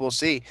suppose we'll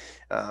see.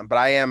 But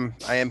I am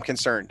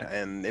concerned,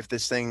 and if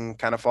this thing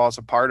kind of falls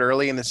apart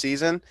early in the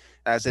season,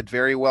 as it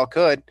very well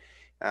could,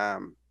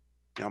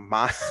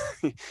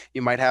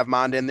 you might have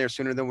Mond in there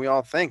sooner than we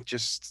all think.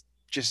 Just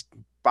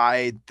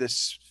by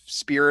this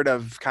spirit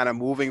of kind of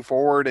moving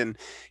forward, and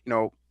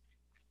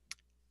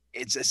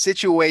it's a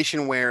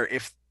situation where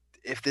if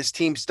this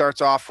team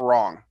starts off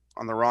wrong,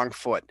 on the wrong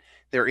foot,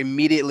 they're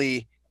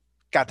immediately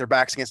got their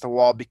backs against the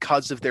wall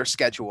because of their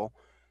schedule,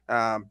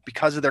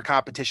 because of their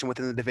competition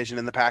within the division,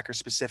 and the Packers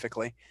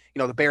specifically.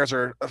 The Bears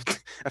are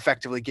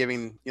effectively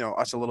giving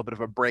us a little bit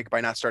of a break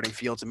by not starting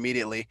Fields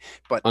immediately.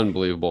 But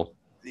unbelievable.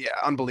 Yeah,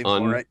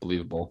 unbelievable, right?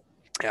 Unbelievable.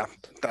 Yeah,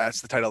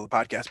 that's the title of the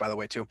podcast, by the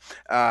way, too.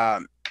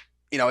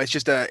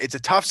 It's a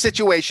tough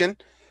situation,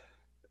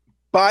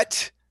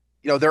 but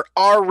there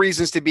are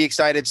reasons to be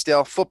excited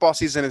still. Football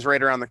season is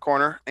right around the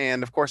corner.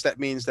 And of course, that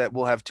means that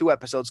we'll have 2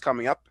 episodes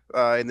coming up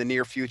in the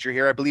near future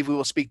here. I believe we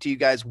will speak to you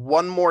guys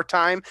one more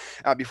time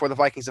before the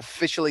Vikings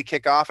officially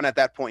kick off. And at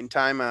that point in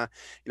time,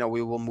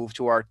 we will move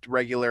to our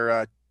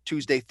regular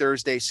Tuesday,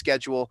 Thursday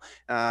schedule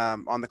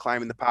on the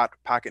Climbing the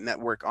Pocket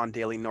Network on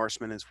Daily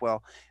Norseman as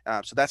well.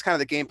 So that's kind of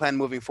the game plan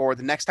moving forward.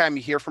 The next time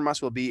you hear from us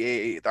will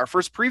be our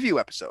first preview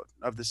episode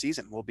of the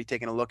season. We'll be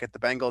taking a look at the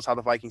Bengals, how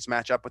the Vikings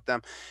match up with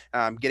them,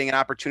 getting an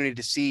opportunity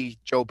to see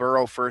Joe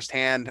Burrow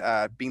firsthand,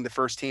 being the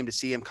first team to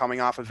see him coming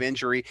off of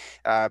injury.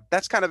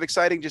 That's kind of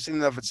exciting just in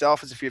and of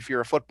itself, as if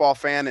you're a football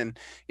fan and,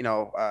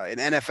 an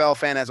NFL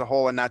fan as a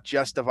whole and not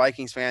just a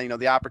Vikings fan,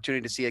 the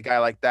opportunity to see a guy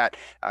like that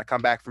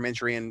come back from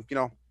injury and,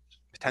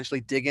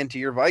 potentially dig into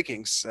your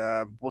Vikings.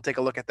 We'll take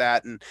a look at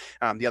that and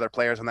the other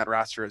players on that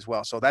roster as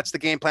well. So that's the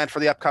game plan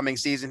for the upcoming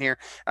season here.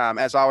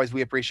 As always,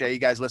 we appreciate you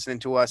guys listening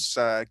to us,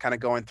 kind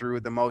of going through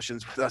the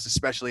motions with us,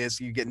 especially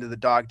as you get into the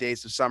dog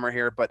days of summer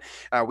here. But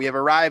we have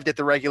arrived at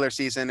the regular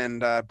season,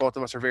 and both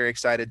of us are very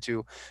excited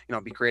to,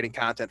 be creating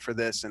content for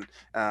this and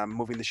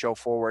moving the show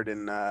forward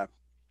and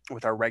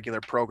with our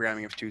regular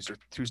programming of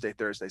Tuesday,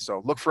 Thursday.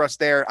 So look for us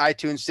there,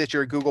 iTunes,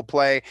 Stitcher, Google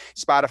Play,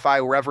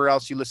 Spotify, wherever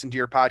else you listen to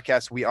your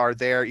podcast. We are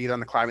there, either on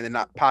the Climbing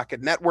the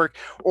Pocket Network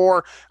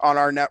or on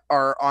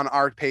on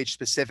our page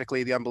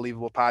specifically, the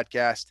Unbelievable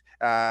Podcast.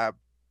 You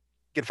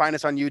can find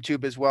us on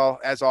YouTube as well.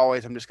 As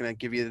always, I'm just going to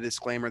give you the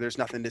disclaimer. There's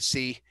nothing to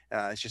see.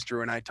 It's just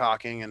Drew and I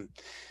talking. And,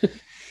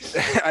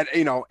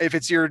 if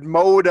it's your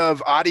mode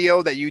of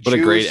audio that you choose. What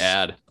a great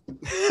ad.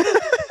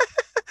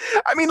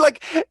 I mean,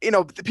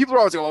 people are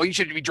always like, well, you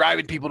should be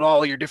driving people to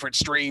all your different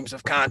streams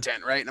of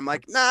content, right? And I'm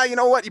like, nah, you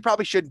know what? You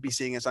probably shouldn't be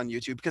seeing us on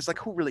YouTube because,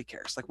 who really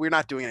cares? We're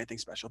not doing anything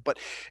special. But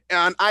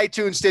on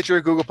iTunes, Stitcher,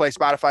 Google Play,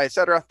 Spotify,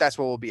 etc., that's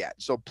where we'll be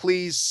at. So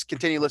please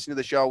continue listening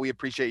to the show. We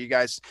appreciate you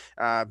guys,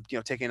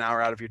 taking an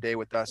hour out of your day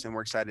with us, and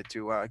we're excited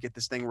to get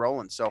this thing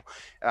rolling. So,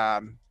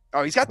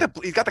 he's got the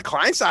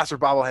Kleinsasser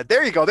bobblehead.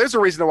 There you go. There's a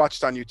reason to watch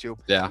us on YouTube.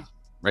 Yeah,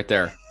 right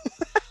there.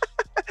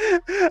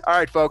 All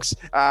right, folks.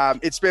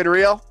 It's been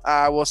real.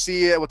 We'll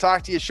see you. We'll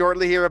talk to you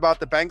shortly here about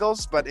the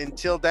Bengals. But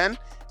until then,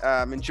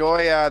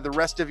 enjoy the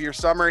rest of your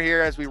summer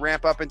here as we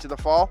ramp up into the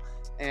fall.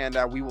 And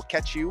we will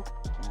catch you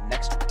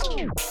next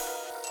week.